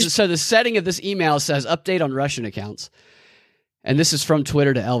 So the setting of this email says update on Russian accounts. And this is from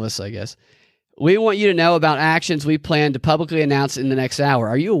Twitter to Elvis, I guess. We want you to know about actions we plan to publicly announce in the next hour.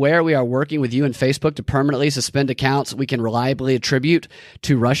 Are you aware we are working with you and Facebook to permanently suspend accounts we can reliably attribute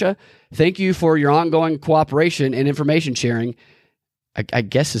to Russia? Thank you for your ongoing cooperation and information sharing. I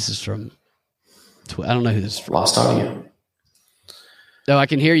guess this is from... I don't know who this is from. Lost audio. Oh, I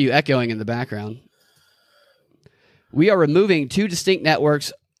can hear you echoing in the background. We are removing 2 distinct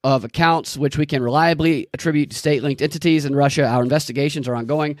networks of accounts which we can reliably attribute to state-linked entities in Russia. Our investigations are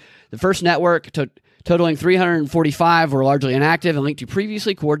ongoing. The first network, totaling 345, were largely inactive and linked to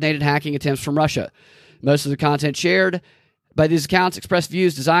previously coordinated hacking attempts from Russia. Most of the content shared by these accounts expressed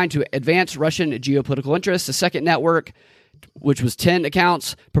views designed to advance Russian geopolitical interests. The second network, which was 10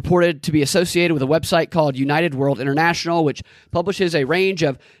 accounts, purported to be associated with a website called United World International, which publishes a range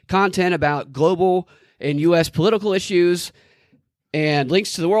of content about global and U.S. political issues, and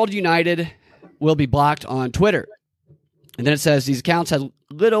links to the World United will be blocked on Twitter. And then it says these accounts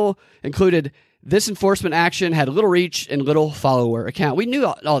included this enforcement action, had little reach and little follower account. We knew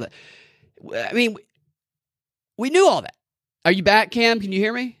all that. I mean, we knew all that. Are you back, Cam? Can you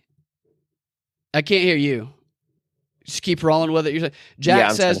hear me? I can't hear you. Just keep rolling with it.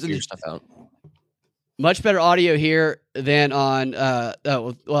 Jack says stuff out. Much better audio here than on.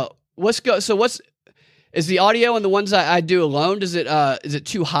 Is the audio on the ones I do alone? Is it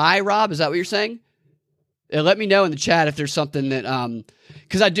too high, Rob? Is that what you're saying? Let me know in the chat if there's something that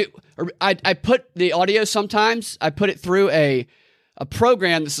because I put the audio sometimes. I put it through a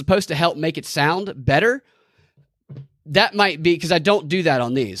program that's supposed to help make it sound better. That might be because I don't do that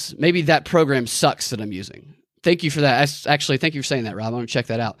on these. Maybe that program sucks that I'm using. Thank you for that. Actually, thank you for saying that, Rob. I'm going to check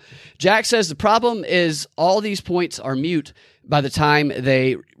that out. Jack says the problem is all these points are mute by the time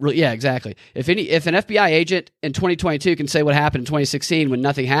they... Yeah, exactly. If an FBI agent in 2022 can say what happened in 2016 when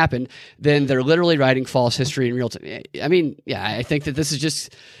nothing happened, then they're literally writing false history in real time. I mean, yeah, I think that this is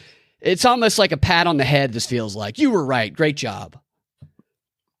just... It's almost like a pat on the head, this feels like. You were right. Great job.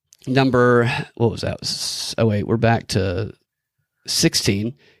 What was that? Oh, wait. We're back to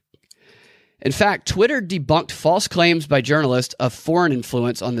 16. In fact, Twitter debunked false claims by journalists of foreign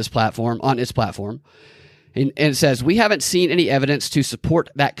influence on its platform. And it says, we haven't seen any evidence to support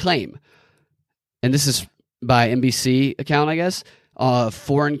that claim. And this is by NBC account, I guess,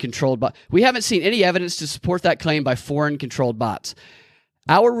 foreign-controlled bot. We haven't seen any evidence to support that claim by foreign-controlled bots.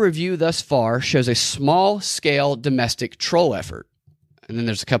 Our review thus far shows a small-scale domestic troll effort. And then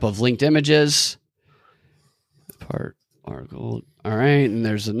there's a couple of linked images. Part article. All right, and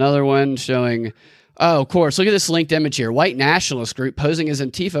there's another one showing... Oh, of course, look at this linked image here. White nationalist group posing as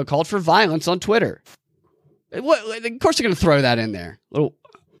Antifa called for violence on Twitter. Of course they're going to throw that in there.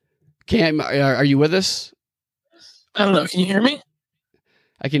 Cam, are you with us? I don't know. Can you hear me?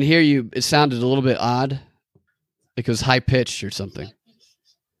 I can hear you. It sounded a little bit odd. Like it was high pitched or something.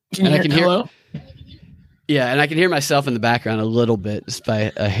 I can hear. Hello? Yeah, and I can hear myself in the background a little bit, just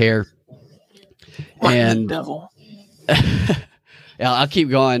by a hair. What and the devil? Yeah, I'll keep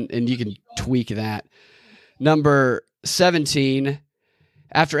going, and you can tweak that. Number 17.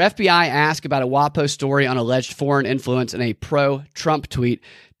 After FBI asked about a WAPO story on alleged foreign influence in a pro-Trump tweet,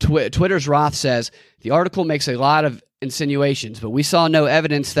 Twitter's Roth says, the article makes a lot of insinuations, but we saw no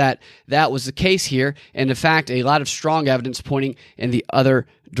evidence that that was the case here, and in fact, a lot of strong evidence pointing in the other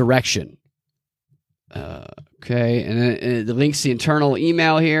direction. Okay, and then the links to the internal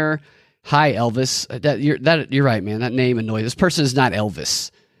email here. Hi, Elvis. You're right, man. That name annoys. This person is not Elvis.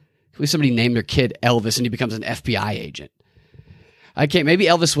 At least somebody named their kid Elvis and he becomes an FBI agent. Maybe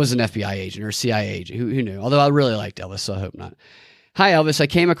Elvis was an FBI agent or a CIA agent. Who knew? Although I really liked Elvis, so I hope not. Hi, Elvis. I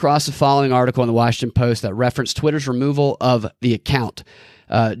came across the following article in the Washington Post that referenced Twitter's removal of the account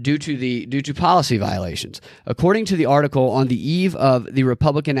due to policy violations. According to the article, on the eve of the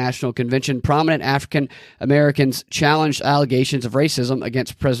Republican National Convention, prominent African Americans challenged allegations of racism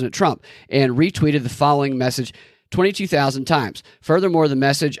against President Trump and retweeted the following message 22,000 times. Furthermore, the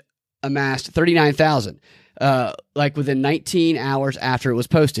message amassed 39,000. Like within 19 hours after it was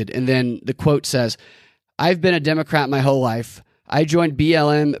posted. And then the quote says, I've been a Democrat my whole life. I joined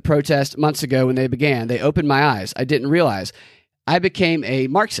BLM protests months ago when they began. They opened my eyes. I didn't realize. I became a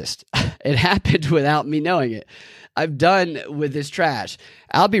Marxist. It happened without me knowing it. I'm done with this trash.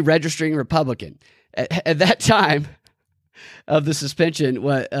 I'll be registering Republican. At that time of the suspension,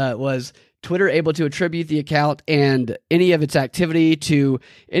 was Twitter able to attribute the account and any of its activity to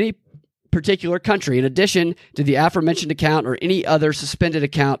any particular country. In addition to the aforementioned account or any other suspended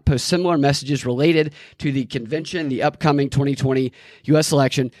account, post similar messages related to the convention, the upcoming 2020 U.S.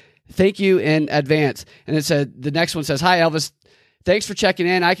 election. Thank you in advance. And it said, the next one says, hi, Elvis. Thanks for checking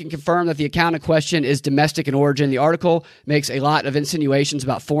in. I can confirm that the account in question is domestic in origin. The article makes a lot of insinuations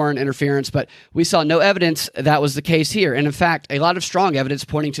about foreign interference, but we saw no evidence that was the case here. And in fact, a lot of strong evidence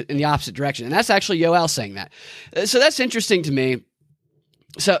pointing in the opposite direction. And that's actually Yoel saying that. So that's interesting to me.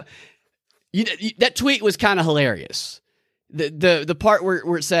 So that tweet was kind of hilarious. The part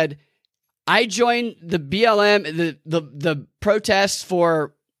where it said, I joined the BLM, the protests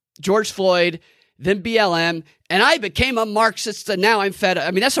for George Floyd, then BLM, and I became a Marxist, and now I'm fed up.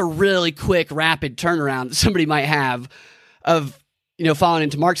 I mean, that's a really quick, rapid turnaround that somebody might have of, falling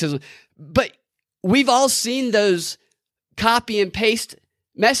into Marxism. But we've all seen those copy and paste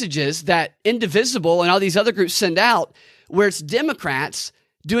messages that Indivisible and all these other groups send out where it's Democrats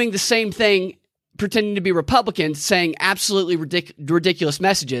doing the same thing, pretending to be Republicans, saying absolutely ridiculous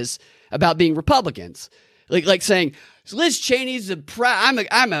messages about being Republicans. Like saying, Liz Cheney's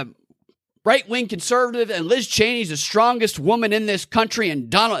I'm a right-wing conservative, and Liz Cheney's the strongest woman in this country,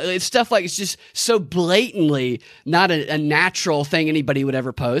 and it's stuff like, it's just so blatantly not a natural thing anybody would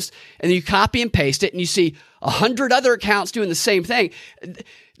ever post. And then you copy and paste it, and you see 100 other accounts doing the same thing.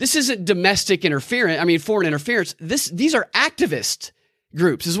 This isn't domestic interference, foreign interference. These are activist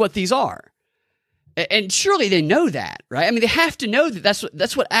groups is what these are. And surely they know that, right? They have to know that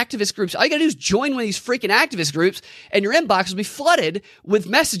that's what activist groups, all you gotta do is join one of these freaking activist groups and your inbox will be flooded with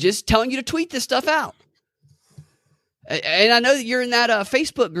messages telling you to tweet this stuff out. And I know that you're in that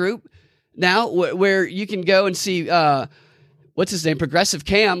Facebook group now where you can go and see, what's his name? Progressive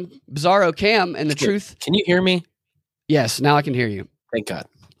Cam, Bizarro Cam, and the truth. Can you hear me? Yes, now I can hear you. Thank God.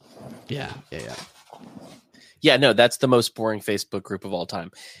 Yeah. Yeah, no, that's the most boring Facebook group of all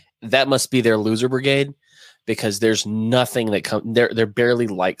time. That must be their loser brigade, because there's nothing that they're barely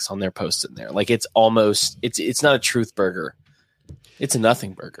likes on their posts in there. Like it's not a truth burger. It's a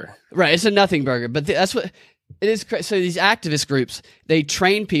nothing burger. Right. It's a nothing burger, but that's what it is. So these activist groups, they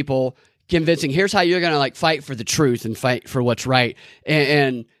train people convincing, here's how you're going to fight for the truth and fight for what's right.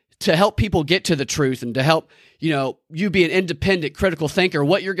 And to help people get to the truth and to help, you be an independent critical thinker,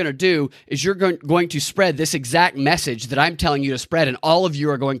 what you're going to do is you're going to spread this exact message that I'm telling you to spread, and all of you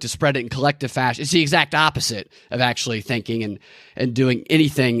are going to spread it in collective fashion. It's the exact opposite of actually thinking and doing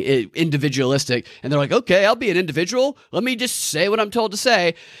anything individualistic. And they're like, okay, I'll be an individual. Let me just say what I'm told to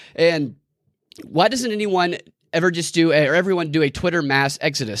say. And why doesn't anyone ever just everyone do a Twitter mass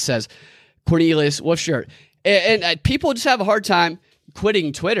exodus, says Cornelius Wolfshirt. And people just have a hard time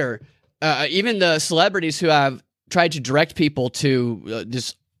quitting Twitter. Even the celebrities who have tried to direct people to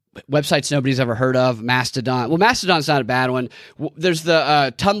just websites nobody's ever heard of, Mastodon. Well, Mastodon's not a bad one. There's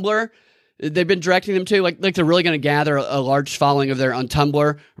the Tumblr. They've been directing them to, like they're really going to gather a large following of their on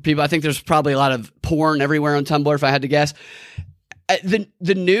Tumblr. People, I think there's probably a lot of porn everywhere on Tumblr, if I had to guess.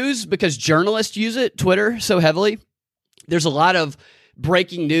 the news, because journalists use it, Twitter, so heavily, there's a lot of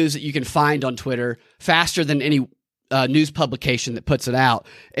breaking news that you can find on Twitter faster than any news publication that puts it out.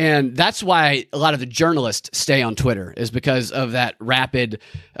 And that's why a lot of the journalists stay on Twitter, is because of that rapid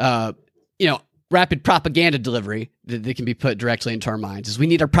propaganda delivery that can be put directly into our minds. Is we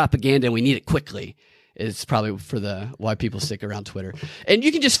need our propaganda and we need it quickly. It's probably why people stick around Twitter. And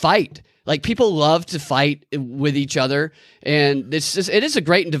you can just fight. Like, people love to fight with each other, and it is a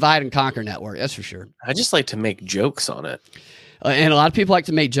great divide and conquer network. That's for sure. I just like to make jokes on it. And a lot of people like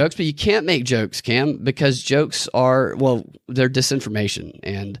to make jokes, but you can't make jokes, Cam, because jokes they're disinformation,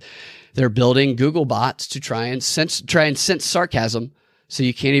 and they're building Google bots to try and sense sarcasm. So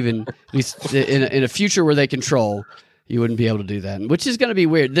you can't even, at least in a future where they control, you wouldn't be able to do that, which is going to be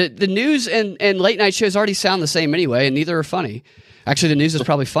weird. The news and late night shows already sound the same anyway, and neither are funny. Actually, the news is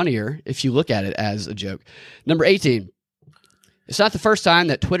probably funnier if you look at it as a joke. Number 18. It's not the first time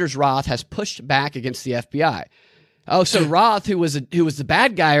that Twitter's Roth has pushed back against the FBI. Oh, so Roth, who was the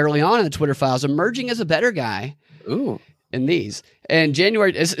bad guy early on in the Twitter files, emerging as a better guy. Ooh. In these. And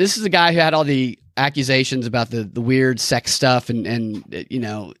January, this is the guy who had all the accusations about the weird sex stuff, and I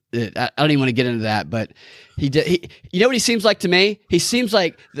don't even want to get into that, but he you know what he seems like to me? He seems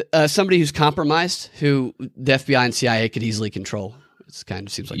like somebody who's compromised, who the FBI and CIA could easily control. It kind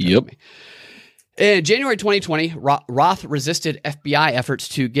of seems like that to me. In January 2020, Roth resisted FBI efforts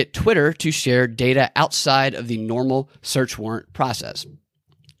to get Twitter to share data outside of the normal search warrant process. And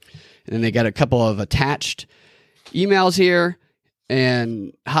then they got a couple of attached emails here.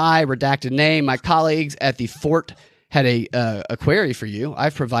 And hi, redacted name. My colleagues at the Fort had a query for you.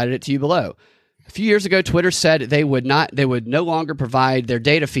 I've provided it to you below. A few years ago, Twitter said they would no longer provide their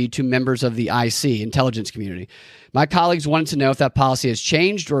data feed to members of the IC, intelligence community. My colleagues wanted to know if that policy has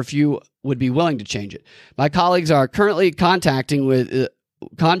changed or if you would be willing to change it. My colleagues are currently contracting with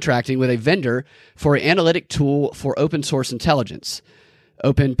a vendor for an analytic tool for open source intelligence.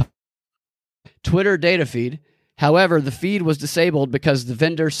 Open Twitter data feed. However, the feed was disabled because the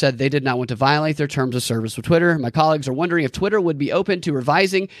vendor said they did not want to violate their terms of service with Twitter. My colleagues are wondering if Twitter would be open to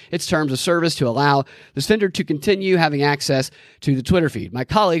revising its terms of service to allow this vendor to continue having access to the Twitter feed. My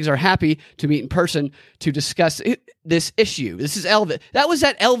colleagues are happy to meet in person to discuss this issue. This is Elvis. That was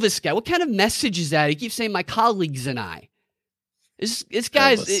that Elvis guy. What kind of message is that? He keeps saying my colleagues and I. This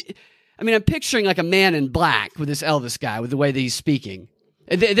guy's, I'm picturing like a man in black with this Elvis guy with the way that he's speaking.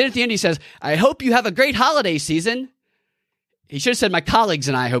 And then at the end he says, I hope you have a great holiday season. He should have said, my colleagues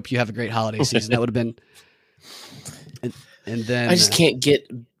and I hope you have a great holiday season. That would have been... And then... I just can't get...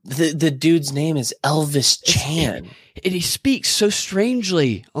 The dude's name is Elvis Chan. And he speaks so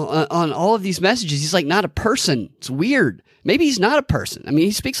strangely on all of these messages. He's like not a person. It's weird. Maybe he's not a person. I mean,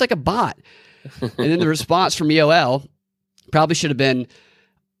 he speaks like a bot. And then the response from EOL probably should have been,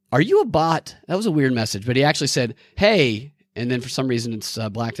 are you a bot? That was a weird message. But he actually said, hey... And then for some reason it's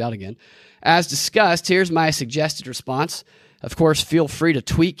blacked out again. As discussed, here's my suggested response. Of course, feel free to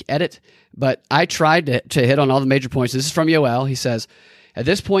tweak, edit, but I tried to hit on all the major points. This is from Yoel. He says, at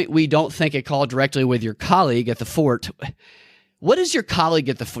this point, we don't think a call directly with your colleague at the fort. What is your colleague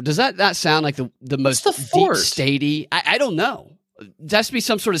at the fort? Does that not sound like the most deep statey? I don't know. It has to be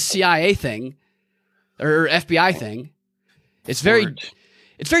some sort of CIA thing or FBI thing. It's very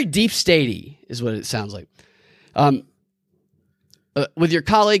deep statey is what it sounds like. With your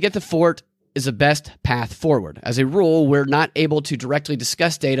colleague at the fort is the best path forward. As a rule, we're not able to directly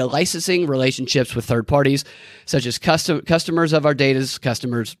discuss data licensing relationships with third parties, such as customers of our data's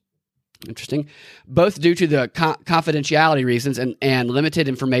customers. Interesting. Both due to the confidentiality reasons and limited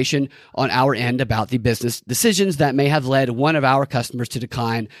information on our end about the business decisions that may have led one of our customers to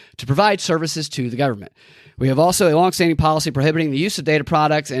decline to provide services to the government. We have also a longstanding policy prohibiting the use of data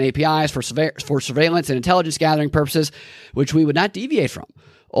products and APIs for surveillance and intelligence gathering purposes, which we would not deviate from.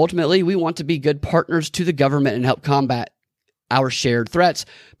 Ultimately, we want to be good partners to the government and help combat our shared threats,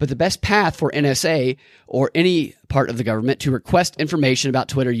 but the best path for NSA or any part of the government to request information about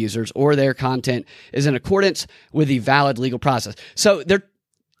Twitter users or their content is in accordance with the valid legal process. So their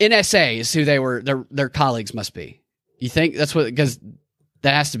NSA is who they were, their colleagues must be. You think that's what, because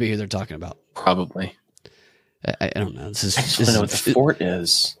that has to be who they're talking about. Probably. I don't know. I just don't know what the fort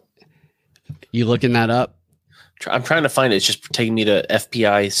is. You looking that up? I'm trying to find it. It's just taking me to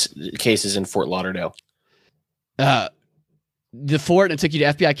FBI cases in Fort Lauderdale. The fort, and it took you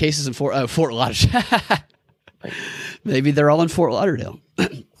to FBI cases in Fort Lauderdale. Maybe they're all in Fort Lauderdale.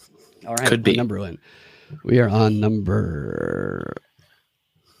 All right. Could be. Number one. We are on number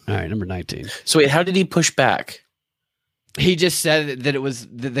 19. So wait, how did he push back? He just said that it was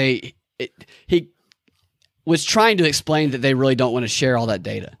that was trying to explain that they really don't want to share all that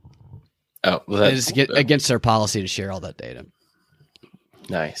data. Oh, well, it's against their policy to share all that data.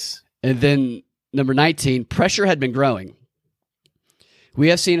 Nice. And then number 19, pressure had been growing. We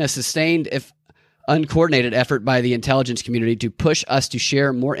have seen a sustained, if uncoordinated, effort by the intelligence community to push us to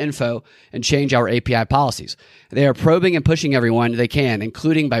share more info and change our API policies. They are probing and pushing everyone they can,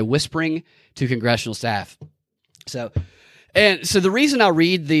 including by whispering to congressional staff. So the reason I'll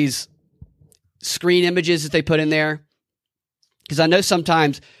read these screen images that they put in there, because I know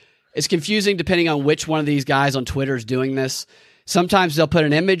sometimes it's confusing depending on which one of these guys on Twitter is doing this. Sometimes they'll put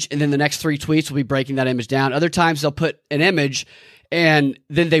an image and then the next 3 tweets will be breaking that image down. Other times they'll put an image and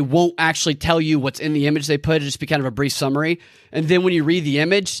then they won't actually tell you what's in the image they put. It'll just be kind of a brief summary. And then when you read the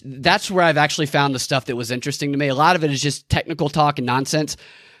image, that's where I've actually found the stuff that was interesting to me. A lot of it is just technical talk and nonsense,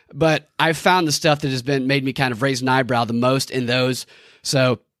 but I've found the stuff that has made me kind of raise an eyebrow the most in those.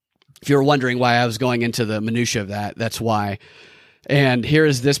 So if you're wondering why I was going into the minutia of that, that's why. And here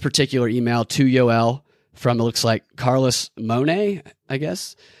is this particular email to Yoel from, it looks like, Carlos Monet, I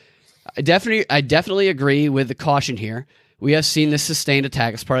guess. I definitely agree with the caution here. We have seen this sustained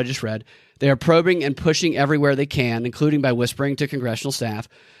attack, as part I just read. They are probing and pushing everywhere they can, including by whispering to congressional staff.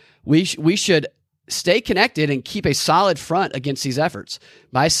 We should stay connected and keep a solid front against these efforts.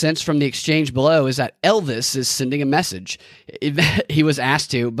 My sense from the exchange below is that Elvis is sending a message. He was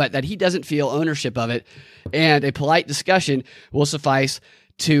asked to, but that he doesn't feel ownership of it, and a polite discussion will suffice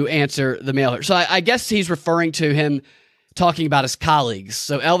to answer the mailer. So I guess he's referring to him talking about his colleagues.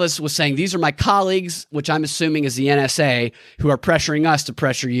 So Elvis was saying, these are my colleagues, which I'm assuming is the NSA, who are pressuring us to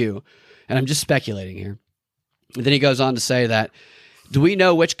pressure you. And I'm just speculating here. And then he goes on to say that, do we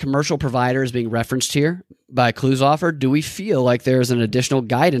know which commercial provider is being referenced here by clues offered? Do we feel like there's an additional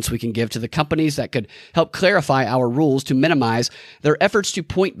guidance we can give to the companies that could help clarify our rules to minimize their efforts to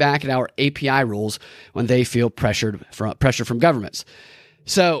point back at our API rules when they feel pressure from governments?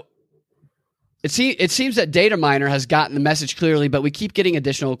 So it seems that DataMiner has gotten the message clearly, but we keep getting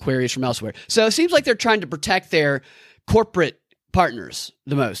additional queries from elsewhere. So it seems like they're trying to protect their corporate partners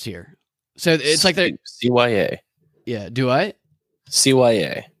the most here. So it's like they're CYA. Yeah, do I?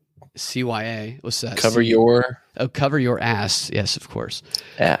 CYA. CYA. What's that? Cover your ass. Yes, of course.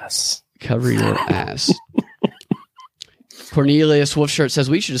 Ass. Cover your ass. Cornelius Wolfshirt says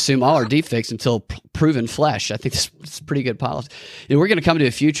we should assume all our deepfakes until proven flesh. I think it's pretty good policy. We're going to come to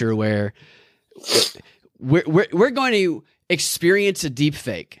a future where we're going to experience a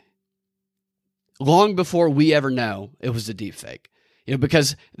deepfake long before we ever know it was a deepfake.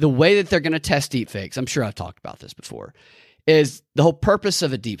 Because the way that they're going to test deepfakes, I'm sure I've talked about this before, is the whole purpose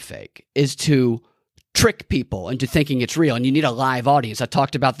of a deepfake is to trick people into thinking it's real, and you need a live audience. I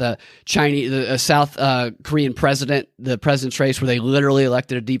talked about the South Korean president, the president's race, where they literally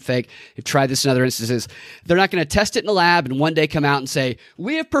elected a deepfake. They've tried this in other instances. They're not going to test it in a lab and one day come out and say,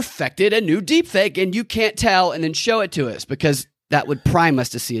 we have perfected a new deepfake and you can't tell, and then show it to us, because that would prime us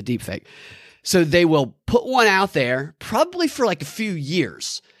to see a deepfake. So they will put one out there probably for like a few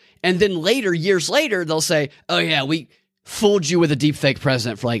years, and then years later, they'll say, oh yeah, we fooled you with a deepfake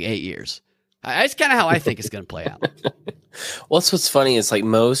president for like 8 years. That's kind of how I think it's going to play out. Well, that's what's funny is like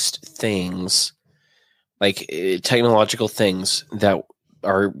most things, like technological things that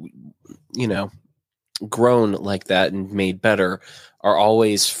are, grown like that and made better are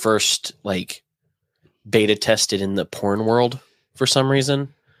always first like beta tested in the porn world for some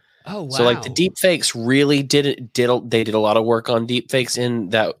reason. Oh, wow. So like the deep fakes really did a lot of work on deep fakes in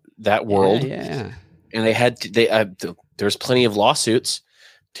that world. Yeah. And there's plenty of lawsuits.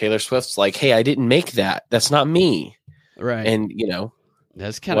 Taylor Swift's like, hey, I didn't make that. That's not me. Right. And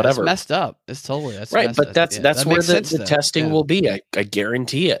that's kind of messed up. That's right. But that's where the testing will be. I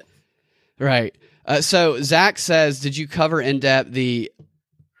guarantee it. Right. So Zach says, did you cover in depth the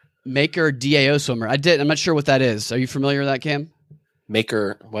Maker DAO swimmer? I did. I'm not sure what that is. Are you familiar with that, Cam?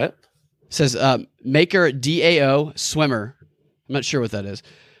 Maker what? It says Maker DAO swimmer. I'm not sure what that is.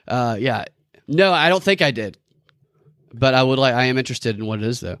 Yeah. No, I don't think I did. But I am interested in what it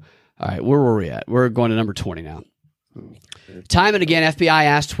is, though. All right, where were we at? We're going to number 20 now. Time and again, FBI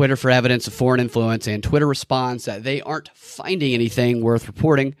asked Twitter for evidence of foreign influence, and Twitter responds that they aren't finding anything worth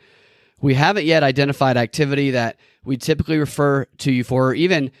reporting. We haven't yet identified activity that we typically refer to you for, or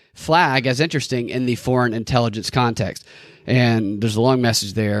even flag as interesting in the foreign intelligence context. And there's a long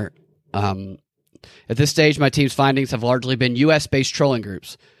message there. At this stage, my team's findings have largely been U.S.-based trolling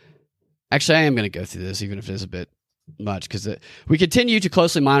groups. Actually, I am going to go through this, even if it is a bit much, because we continue to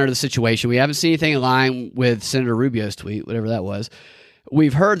closely monitor the situation. We haven't seen anything in line with Senator Rubio's tweet, whatever that was.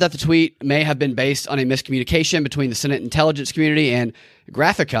 We've heard that the tweet may have been based on a miscommunication between the Senate intelligence community and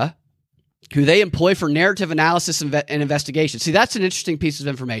Graphica, who they employ for narrative analysis and investigation. See, that's an interesting piece of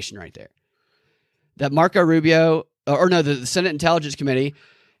information right there. That Marco Rubio, the Senate Intelligence Committee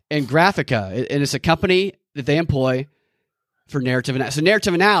and Graphica, and it's a company that they employ for narrative analysis. So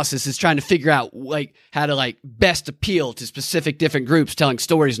narrative analysis is trying to figure out how to best appeal to specific different groups, telling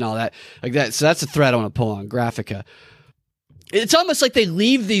stories and all that like that. So that's a thread I want to pull on Graphica. It's almost like they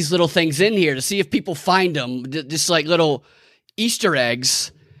leave these little things in here to see if people find them, just like little Easter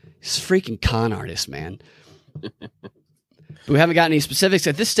eggs. It's freaking con artists, man. We haven't gotten any specifics.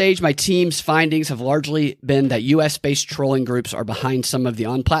 At this stage, my team's findings have largely been that U.S.-based trolling groups are behind some of the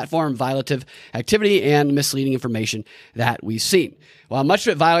on-platform violative activity and misleading information that we've seen. While much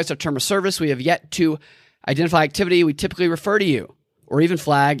of it violates our term of service, we have yet to identify activity we typically refer to you or even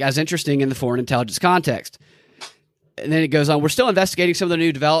flag as interesting in the foreign intelligence context. And then it goes on, we're still investigating some of the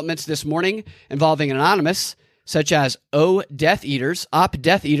new developments this morning involving Anonymous, such as Op Death Eaters,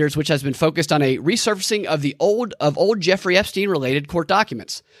 which has been focused on a resurfacing of old Jeffrey Epstein-related court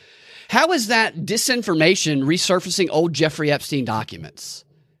documents. How is that disinformation resurfacing old Jeffrey Epstein documents?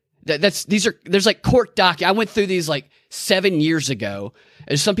 There's court documents. I went through these 7 years ago.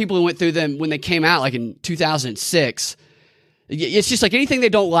 There's some people who went through them when they came out, in 2006. It's just anything they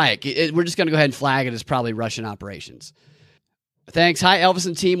don't like. We're just going to go ahead and flag it as probably Russian operations. Thanks. Hi, Elvis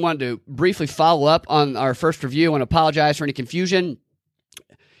and team. Wanted to briefly follow up on our first review. I want to apologize for any confusion.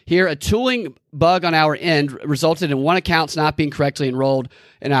 Here, a tooling bug on our end resulted in one account not being correctly enrolled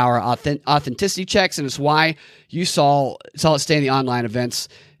in our authenticity checks, and it's why you saw it stay in the online events.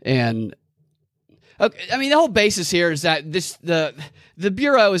 And the whole basis here is that the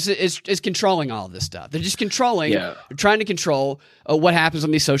Bureau is controlling all of this stuff. They're just controlling, they're trying to control what happens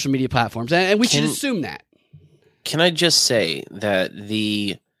on these social media platforms, and we should assume that. Can I just say that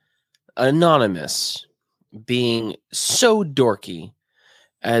the Anonymous being so dorky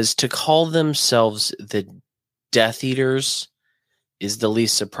as to call themselves the Death Eaters is the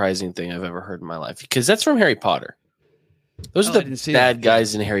least surprising thing I've ever heard in my life, because that's from Harry Potter. Those are the bad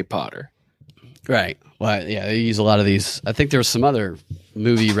guys in Harry Potter. Right. Well, yeah, they use a lot of these. I think there was some other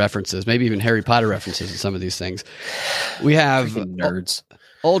movie references, maybe even Harry Potter references in some of these things. We have nerds.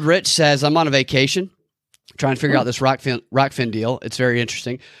 Old Rich says, I'm on a vacation. Trying to figure out this Rockfin deal. It's very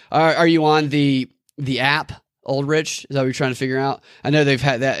interesting. Are you on the app, Old Rich? Is that what you're trying to figure out? I know they've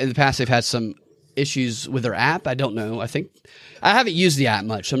had that in the past. They've had some issues with their app. I don't know. I haven't used the app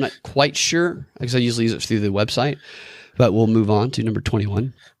much, so I'm not quite sure because I usually use it through the website. But we'll move on to number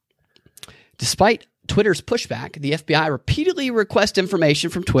 21. Despite Twitter's pushback, the FBI repeatedly requests information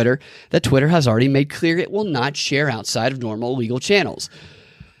from Twitter that Twitter has already made clear it will not share outside of normal legal channels.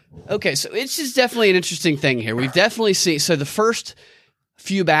 Okay, so it's just definitely an interesting thing here. We've definitely seen, so the first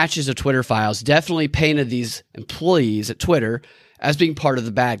few batches of Twitter files definitely painted these employees at Twitter as being part of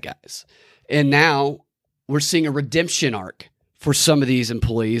the bad guys. And now we're seeing a redemption arc for some of these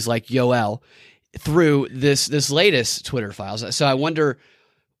employees like Yoel through this latest Twitter files. So I wonder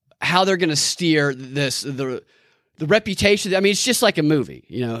how they're going to steer the reputation. I mean, it's just like a movie.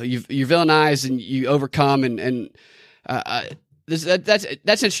 You're villainized and you overcome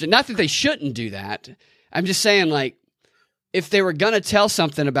that's interesting. Not that they shouldn't do that. I'm just saying, if they were going to tell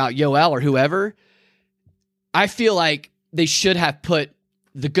something about Yoel or whoever, I feel like they should have put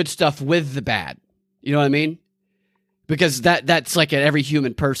the good stuff with the bad. You know what I mean? Because that's like at every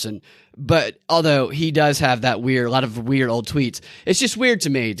human person. But although he does have a lot of weird old tweets, it's just weird to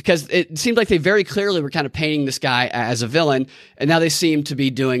me because it seemed like they very clearly were kind of painting this guy as a villain, and now they seem to be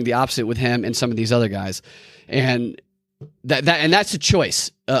doing the opposite with him and some of these other guys. And that's a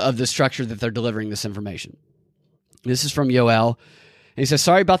choice of the structure that they're delivering this information. This is from Yoel. And he says,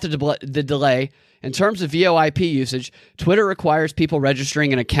 sorry about the delay. In terms of VoIP usage, Twitter requires people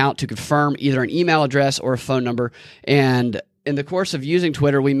registering an account to confirm either an email address or a phone number. And in the course of using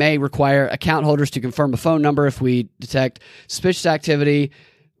Twitter, we may require account holders to confirm a phone number if we detect suspicious activity,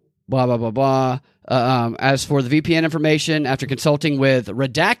 blah, blah, blah, blah. As for the VPN information, after consulting with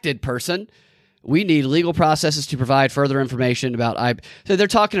redacted person, we need legal processes to provide further information about IP. So they're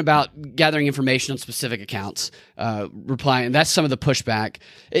talking about gathering information on specific accounts, replying. And that's some of the pushback.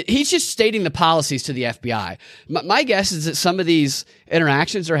 He's just stating the policies to the FBI. My guess is that some of these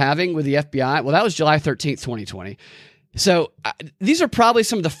interactions they're having with the FBI, well, that was July 13th, 2020. So these are probably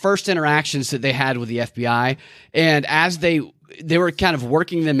some of the first interactions that they had with the FBI. And as they were kind of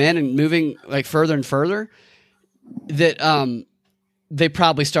working them in and moving further and further, that they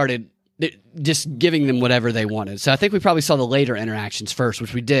probably started just giving them whatever they wanted. So I think we probably saw the later interactions first,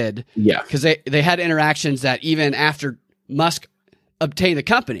 which we did. Yeah. Because they had interactions that even after Musk obtained the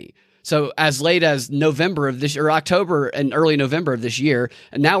company, So as late as November of this, or October and early November of this year,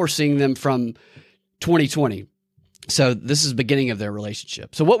 and now we're seeing them from 2020. So this is the beginning of their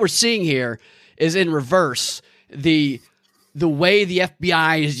relationship. So what we're seeing here is in reverse the way the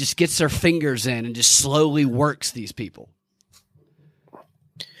FBI just gets their fingers in and just slowly works these people.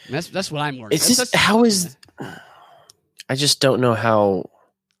 And that's what I'm learning. I just don't know how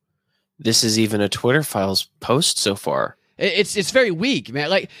this is even a Twitter Files post so far. It's very weak, man.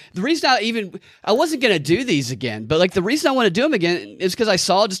 Like the reason I wasn't going to do these again, but like the reason I want to do them again is because I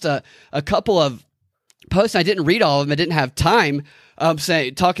saw just a couple of posts. I didn't read all of them. I didn't have time.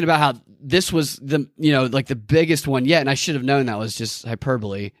 Talking about how this was like the biggest one yet, and I should have known that was just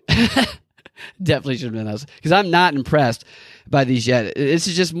hyperbole. Definitely should have known that because I'm not impressed by these yet.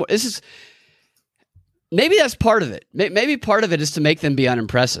 Maybe that's part of it. Maybe part of it is to make them be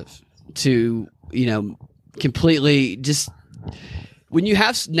unimpressive. To completely just when you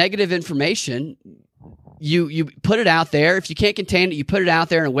have negative information, you put it out there. If you can't contain it, you put it out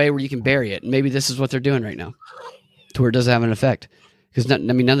there in a way where you can bury it. And maybe this is what they're doing right now, to where it doesn't have an effect. Because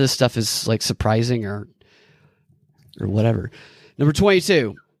none of this stuff is like surprising or whatever. Number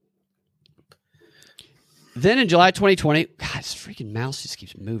 22. Then in July 2020, God, this freaking mouse just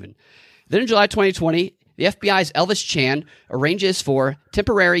keeps moving. Then in July 2020, the FBI's Elvis Chan arranges for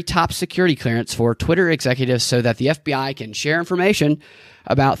temporary top security clearance for Twitter executives so that the FBI can share information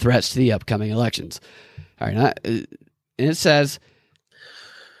about threats to the upcoming elections. All right, and it says,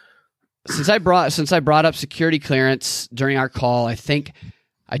 since I brought up security clearance during our call, I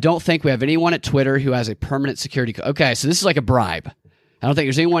don't think we have anyone at Twitter who has a permanent security. Okay, so this is like a bribe. I don't think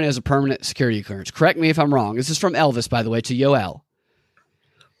there's anyone who has a permanent security clearance. Correct me if I'm wrong. This is from Elvis, by the way, to Yoel.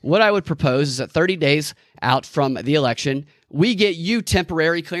 What I would propose is that 30 days out from the election, we get you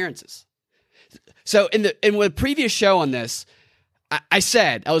temporary clearances. So in the previous show on this, I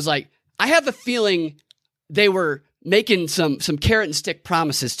was like, I have a feeling they were making some carrot and stick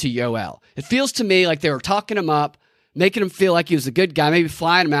promises to Yoel. It feels to me like they were talking him up, making him feel like he was a good guy, maybe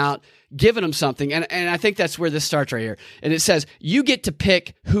flying him out, giving him something. And I think that's where this starts right here. And it says, you get to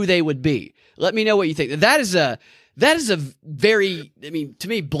pick who they would be. Let me know what you think. That is a very, to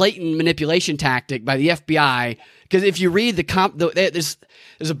me, blatant manipulation tactic by the FBI. Because if you read there's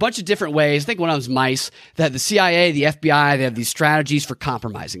a bunch of different ways. I think one of them is mice, that the CIA, the FBI, they have these strategies for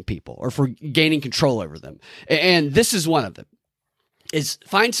compromising people or for gaining control over them. And this is one of them. Is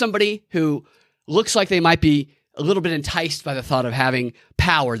find somebody who looks like they might be a little bit enticed by the thought of having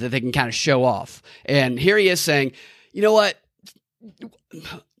power that they can kind of show off. And here he is saying, you know what?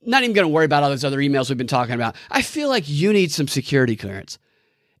 Not even going to worry about all those other emails we've been talking about. I feel like you need some security clearance.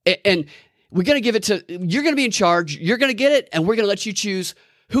 And we're going to give it to, you're going to be in charge. You're going to get it. And we're going to let you choose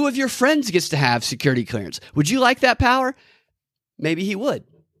who of your friends gets to have security clearance. Would you like that power? Maybe he would.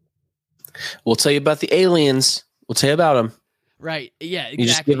 We'll tell you about the aliens. We'll tell you about them. Right. Yeah, exactly. You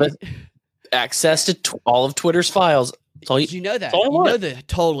just give us access to all of Twitter's files. You know that.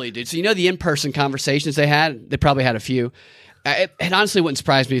 Totally, dude. So you know the in-person conversations they had? They probably had a few. It honestly wouldn't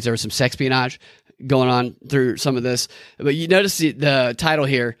surprise me if there was some sexpionage going on through some of this. But you notice the title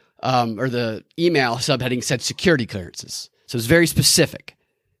here, or the email subheading said security clearances. So it's very specific.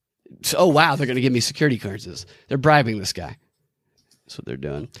 So, oh, wow, they're going to give me security clearances. They're bribing this guy. That's what they're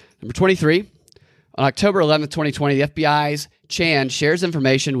doing. Number 23. On October 11th, 2020, the FBI's Chan shares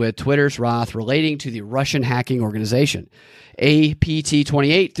information with Twitter's Roth relating to the Russian hacking organization,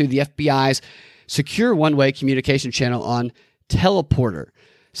 APT28, through the FBI's secure one-way communication channel on Teleporter.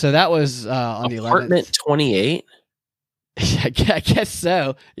 So that was on the 11th. Apartment 28? I guess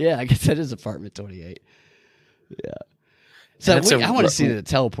so. Yeah, I guess that is Apartment 28. Yeah. So I want to see the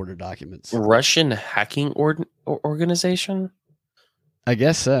Teleporter documents. Russian hacking organization? I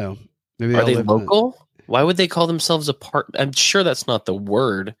guess so. Maybe are they local? Why would they call themselves I'm sure that's not the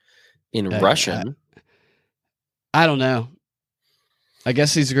word in Russian. I don't know. I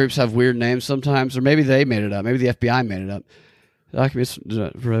guess these groups have weird names sometimes, or maybe they made it up. Maybe the FBI made it up. Documents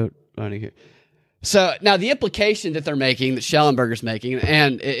wrote on here. So now the implication that they're making, that Schellenberger's making,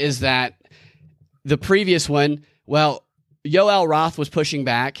 and is that the previous one, well, Yoel Roth was pushing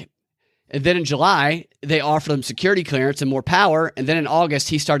back, and then in July they offered them security clearance and more power, and then in August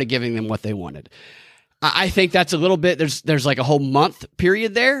he started giving them what they wanted. I think that's a little bit. There's like a whole month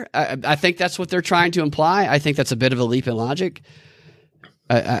period there. I think that's what they're trying to imply. I think that's a bit of a leap in logic.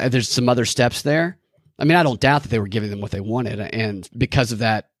 There's some other steps there. I mean, I don't doubt that they were giving them what they wanted, and because of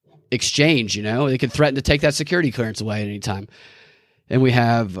that exchange, they could threaten to take that security clearance away at any time. And we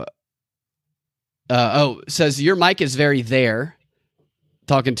have, it says your mic is very there.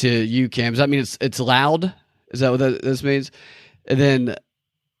 Talking to you, Cam. Does that mean it's loud? Is that what this means? And then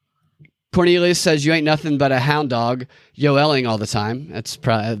Cornelius says, you ain't nothing but a hound dog, Yoeling all the time. That's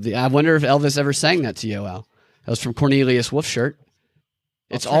probably, I wonder if Elvis ever sang that to Yoel. That was from Cornelius Wolfshirt.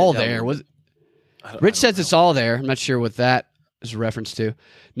 It's all there. Rich says it's all there. I'm not sure what that is a reference to.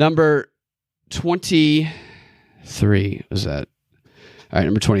 Number 23 was that. All right,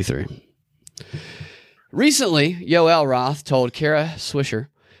 number 23. Recently, Yoel Roth told Kara Swisher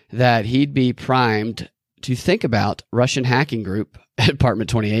that he'd be primed to think about Russian hacking group at Apartment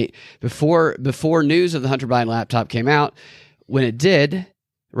 28 before news of the Hunter Biden laptop came out. When it did,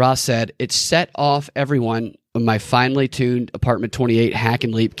 Roth said, it set off everyone on my finely tuned Apartment 28 hack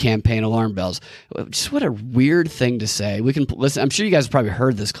and leap campaign alarm bells. Just what a weird thing to say. We can listen. I'm sure you guys have probably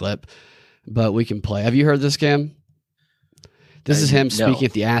heard this clip, but we can play. Have you heard this, Cam? This is him speaking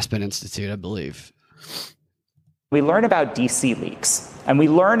at the Aspen Institute, I believe. We learn about DC leaks, and we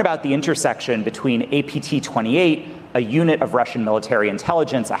learn about the intersection between APT-28, a unit of Russian military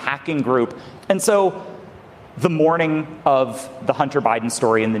intelligence, a hacking group. And so the morning of the Hunter Biden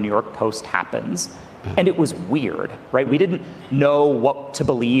story in the New York Post happens, and it was weird, right? We didn't know what to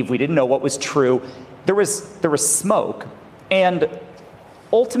believe. We didn't know what was true. There was smoke. And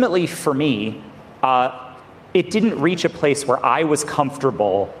ultimately for me, it didn't reach a place where I was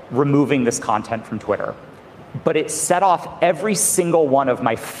comfortable removing this content from Twitter. But it set off every single one of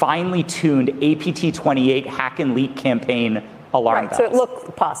my finely tuned APT-28 hack and leak campaign alarm bells. So it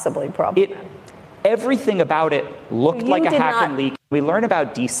looked possibly problematic. Everything about it looked like a hack and leak. We learn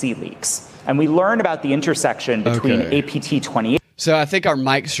about DC leaks, and we learn about the intersection between APT-28. So I think our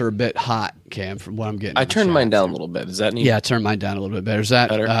mics are a bit hot, Cam, from what I'm getting. I turned mine down a little bit. Is that neat? Yeah, I turned mine down a little bit better. Is that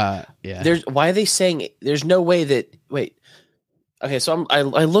better? Yeah. Why are they saying there's no way that? Wait. Okay, so I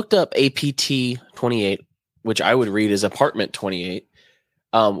looked up APT-28, which I would read as Apartment 28,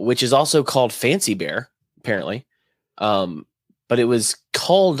 which is also called Fancy Bear, apparently. But it was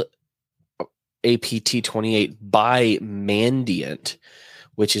called APT-28 by Mandiant,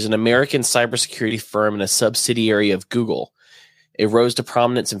 which is an American cybersecurity firm and a subsidiary of Google. It rose to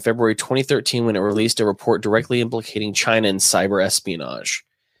prominence in February 2013 when it released a report directly implicating China in cyber espionage.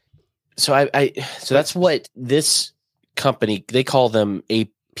 So so that's what this company, they call them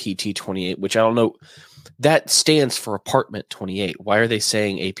APT-28, which I don't know. That stands for Apartment 28. Why are they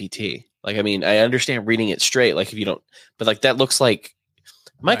saying APT? Like, I mean, I understand reading it straight. Like, if you don't, but like that looks like,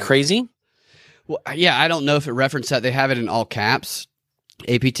 am I crazy? Well, yeah, I don't know if it referenced that. They have it in all caps,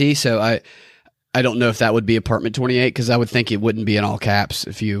 APT. So I don't know if that would be Apartment 28 because I would think it wouldn't be in all caps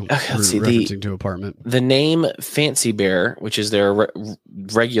if you were referencing to apartment. The name Fancy Bear, which is their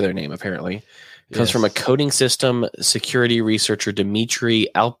regular name apparently, comes from a coding system security researcher Dmitry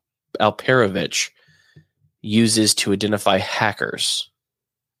Alperovich uses to identify hackers.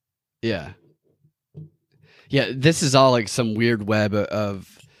 Yeah. Yeah, this is all like some weird web of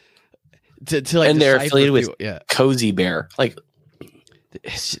to like, and they're affiliated with yeah. Cozy Bear. Like,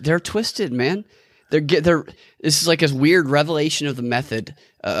 they're twisted, man. This is like a weird revelation of the method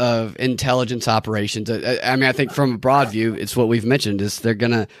of intelligence operations. I mean, I think from a broad view, it's what we've mentioned is they're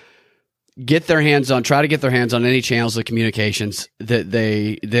gonna try to get their hands on any channels of communications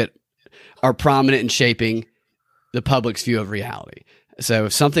that are prominent in shaping the public's view of reality. So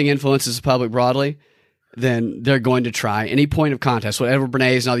if something influences the public broadly, then they're going to try any point of contact, whatever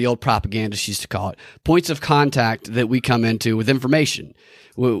Bernays and all the old propagandists used to call it, points of contact that we come into with information.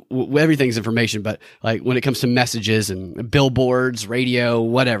 Everything's information, but like when it comes to messages and billboards, radio,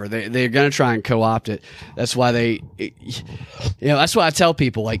 whatever, they're going to try and co-opt it. That's why that's why I tell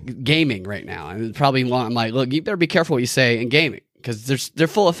people like gaming right now. And probably I'm like, look, you better be careful what you say in gaming because they're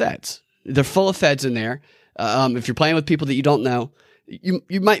full of feds. They're full of feds in there. If you're playing with people that you don't know,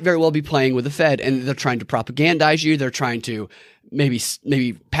 you might very well be playing with a Fed, and they're trying to propagandize you. They're trying to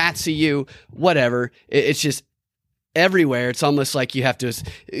maybe patsy you, whatever. It's just everywhere. It's almost like you have to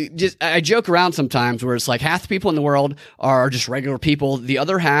I joke around sometimes where it's like half the people in the world are just regular people. The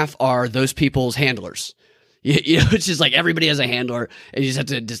other half are those people's handlers. You know, it's just like everybody has a handler, and you just have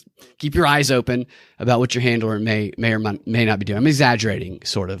to just keep your eyes open about what your handler may or may not be doing. I'm exaggerating,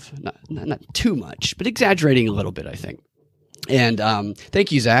 sort of, not too much, but exaggerating a little bit, I think. And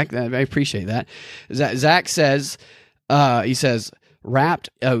thank you, Zach. I appreciate that. Zach says, he says,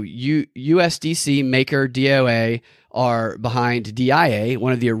 USDC maker DOA are behind DIA,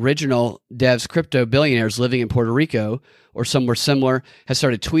 one of the original devs crypto billionaires living in Puerto Rico or somewhere similar, has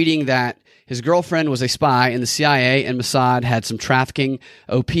started tweeting that his girlfriend was a spy and the CIA and Mossad had some trafficking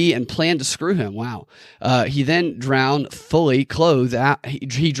OP and planned to screw him. Wow. He then drowned fully clothed.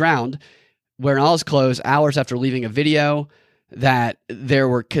 He drowned wearing all his clothes hours after leaving a video that they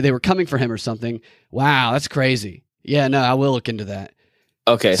were coming for him or something. Wow, that's crazy. Yeah, no, I will look into that.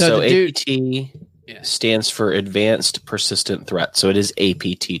 Okay, so the APT stands for Advanced Persistent Threat. So it is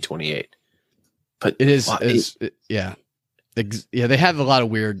APT 28. But it is, yeah. They have a lot of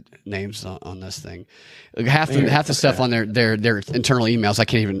weird names on this thing. Half the stuff on their internal emails I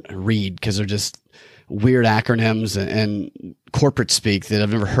can't even read because they're just weird acronyms and corporate speak that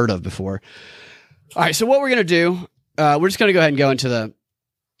I've never heard of before. All right, so what we're going to do, we're just going to go ahead and go into the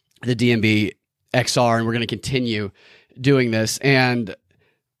DNB XR, and we're going to continue doing this. And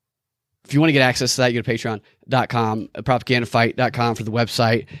if you want to get access to that, you go to patreon.com, propagandafight.com for the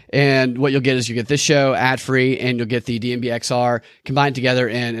website. And what you'll get is you get this show ad-free, and you'll get the DNB XR combined together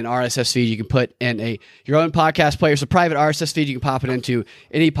in an RSS feed. You can put in your own podcast player. It's a private RSS feed. You can pop it into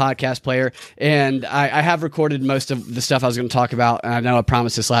any podcast player. And I have recorded most of the stuff I was going to talk about. And I know I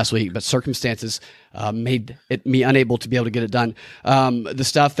promised this last week, but circumstances made me unable to be able to get it done. The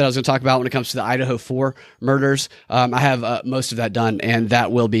stuff that I was going to talk about when it comes to the Idaho 4 murders, I have most of that done, and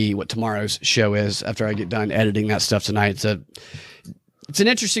that will be what tomorrow's show is after I get done editing that stuff tonight. It's an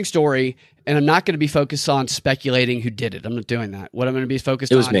interesting story, and I'm not going to be focused on speculating who did it. I'm not doing that. What I'm going to be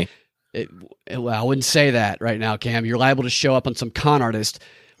focused on... It was me. Well, I wouldn't say that right now, Cam. You're liable to show up on some con artist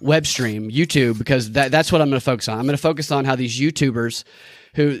web stream, YouTube, because that's what I'm going to focus on. I'm going to focus on how these YouTubers...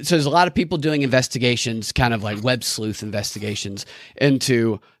 so there's a lot of people doing investigations, kind of like web sleuth investigations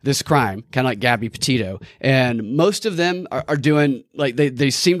into this crime, kind of like Gabby Petito. And most of them are doing, like,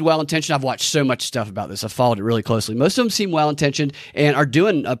 they seemed well-intentioned. I've watched so much stuff about this. I've followed it really closely. Most of them seem well-intentioned and are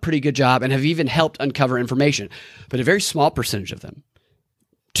doing a pretty good job and have even helped uncover information. But a very small percentage of them,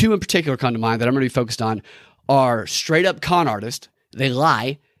 two in particular come to mind that I'm going to be focused on, are straight-up con artists. They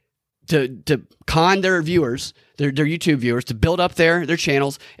lie to con their viewers, their YouTube viewers, to build up their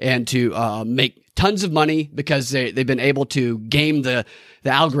channels and to make tons of money because they've been able to game the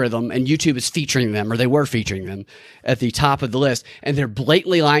algorithm, and YouTube is featuring them, or they were featuring them at the top of the list, and they're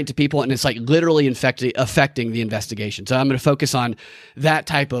blatantly lying to people, and it's like literally affecting the investigation. So I'm going to focus on that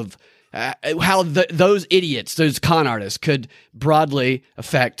type of how those idiots, those con artists, could broadly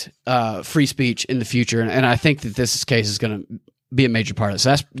affect free speech in the future, and I think that this case is going to be a major part of this. So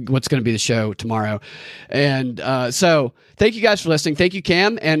that's what's going to be the show tomorrow. And so thank you guys for listening. Thank you,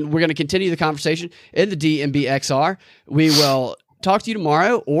 Cam. And we're going to continue the conversation in the DNB XR. We will talk to you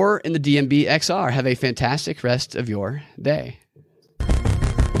tomorrow or in the DNB XR. Have a fantastic rest of your day.